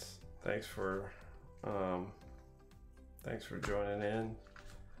 congrats. Thanks for joining in.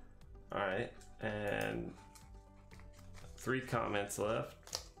 Alright, and 3 comments left.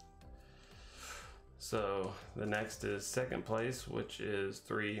 So the next is 2nd place, which is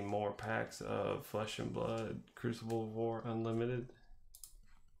 3 more packs of Flesh and Blood, Crucible of War Unlimited.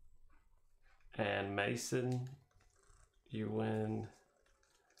 And Mason, you win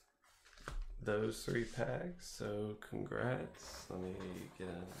those 3 packs, so congrats. Let me get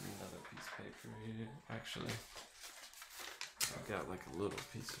another piece of paper here. Actually, I've got like a little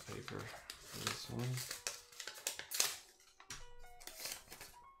piece of paper for this one.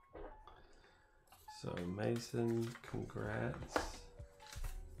 So Mason, congrats.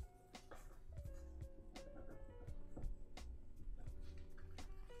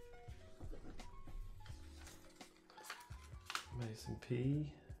 Mason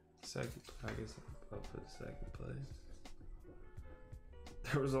P, 2nd, I guess I'll put 2nd place.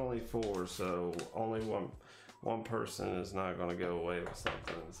 There was only 4, so only one person is not gonna go away with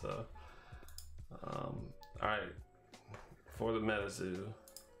something, so. All right, for the MetaZoo.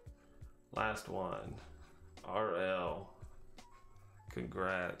 Last one, RL,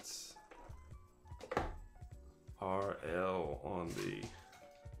 congrats. RL on the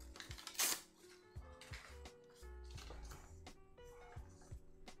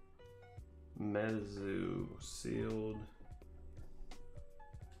MetaZoo sealed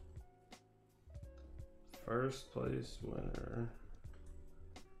first place winner.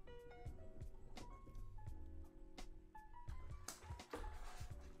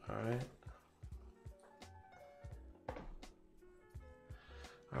 Alright.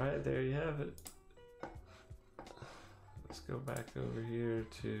 Alright, there you have it. Let's go back over here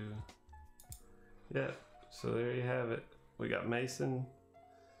to, yeah, so there you have it. We got Mason.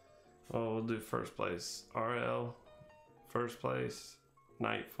 Well, we'll do first place. RL, first place,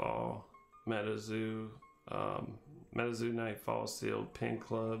 Nightfall, MetaZoo, MetaZoo Nightfall sealed Pin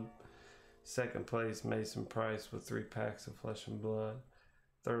Club. Second place, Mason Price with 3 packs of Flesh and Blood.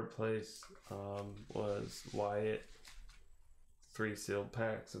 Third place was Wyatt, 3 sealed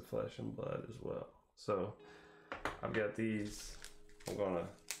packs of Flesh and Blood as well. So I've got these. I'm gonna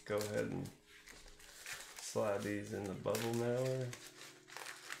go ahead and slide these in the bubble mailer.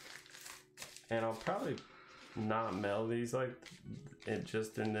 And I'll probably not mail these like it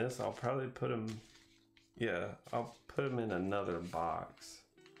just in this. I'll probably put them, yeah, I'll put them in another box.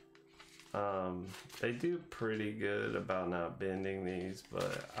 They do pretty good about not bending these,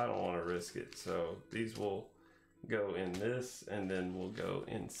 but I don't want to risk it. So these will go in this, and then we'll go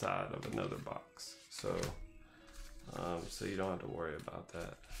inside of another box. So, so you don't have to worry about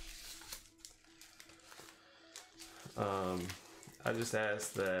that. I just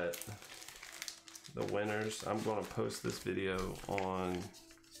asked that the winners, I'm going to post this video on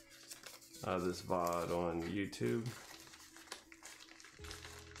this VOD on YouTube.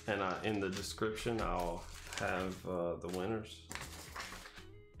 And in the description, I'll have the winners.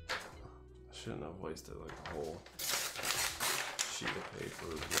 I shouldn't have wasted like a whole sheet of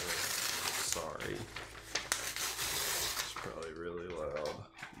paper there. Sorry. It's probably really loud.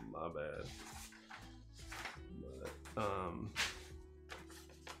 My bad. But,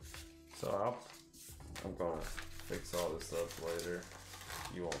 so I'm gonna fix all this up later.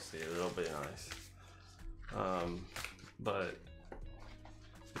 You won't see it. It'll be nice. But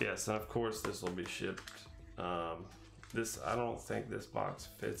yes, and of course this will be shipped. I don't think this box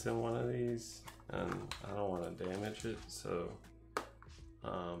fits in one of these, and I don't want to damage it, so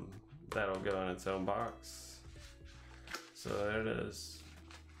that'll go in its own box. So there it is.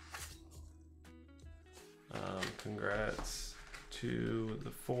 Congrats to the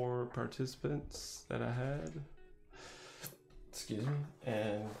 4 participants that I had. Excuse me.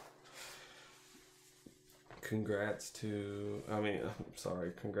 And congrats to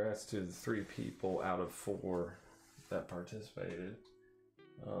the 3 people out of 4 that participated.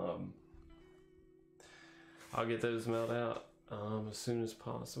 I'll get those mailed out as soon as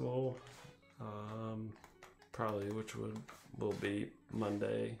possible. Probably, which will be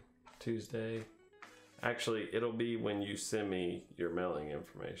Monday, Tuesday. Actually, it'll be when you send me your mailing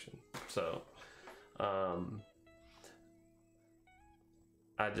information. So,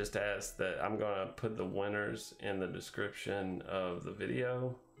 I just asked that I'm gonna put the winners in the description of the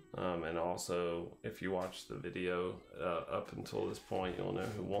video, and also if you watch the video up until this point, you'll know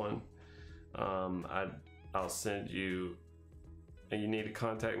who won. I'll send you, and you need to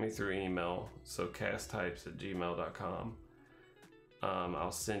contact me through email, so casttypes@gmail.com.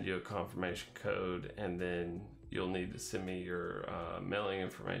 I'll send you a confirmation code, and then you'll need to send me your mailing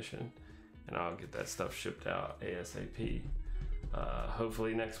information, and I'll get that stuff shipped out ASAP.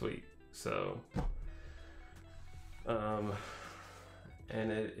 Hopefully next week. So, and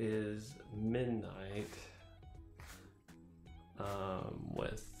it is midnight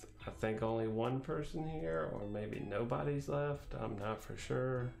with I think only 1 person here, or maybe nobody's left. I'm not for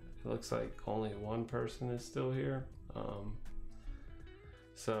sure. It looks like only 1 person is still here.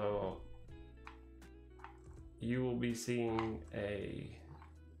 So you will be seeing a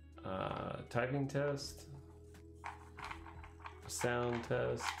typing test, sound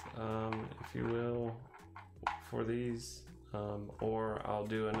test, if you will, for these, or I'll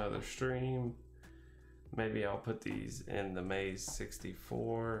do another stream. Maybe I'll put these in the Maze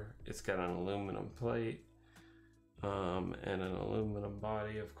 64. It's got an aluminum plate and an aluminum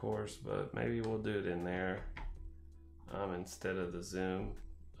body, of course, but maybe we'll do it in there instead of the Zoom.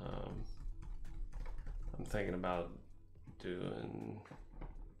 I'm thinking about doing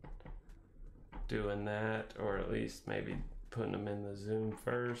that, or at least maybe putting them in the Zoom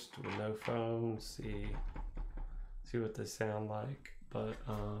first with no phone, see what they sound like. But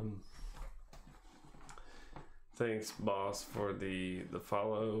thanks, boss, for the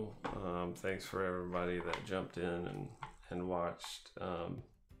follow. Thanks for everybody that jumped in and watched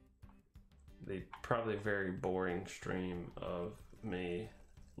the probably very boring stream of me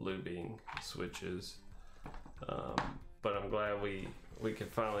lubing switches. But I'm glad we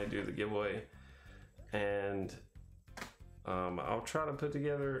could finally do the giveaway. And I'll try to put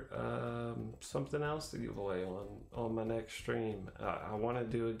together something else to give away on my next stream. I want to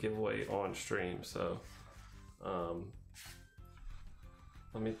do a giveaway on stream, so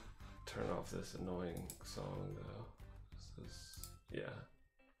let me turn off this annoying song though. Yeah.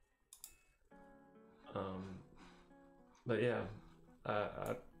 But yeah,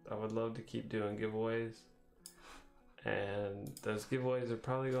 I would love to keep doing giveaways, and those giveaways are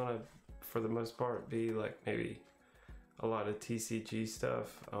probably gonna, for the most part, be like maybe a lot of TCG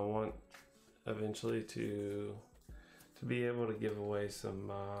stuff. I want eventually to be able to give away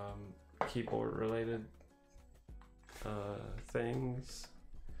some keyboard related things.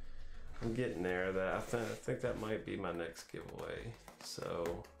 I'm getting there. That I think that might be my next giveaway.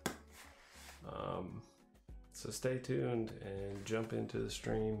 So so stay tuned and jump into the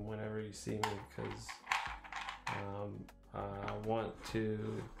stream whenever you see me, because I want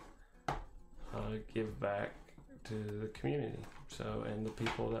to give back to the community, so, and the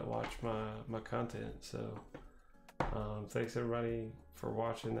people that watch my content. So thanks everybody for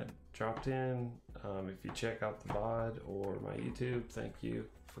watching that dropped in. If you check out the VOD or my YouTube, thank you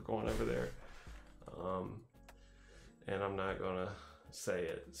for going over there. And I'm not gonna say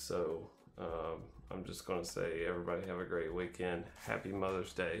it, so I'm just gonna say everybody have a great weekend. Happy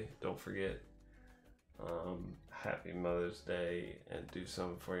Mother's Day. Don't forget, happy Mother's Day, and do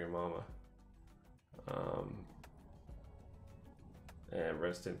something for your mama. And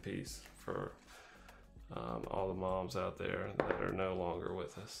rest in peace for all the moms out there that are no longer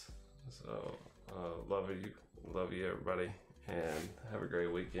with us. So love you everybody, and have a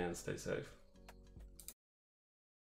great weekend. Stay safe.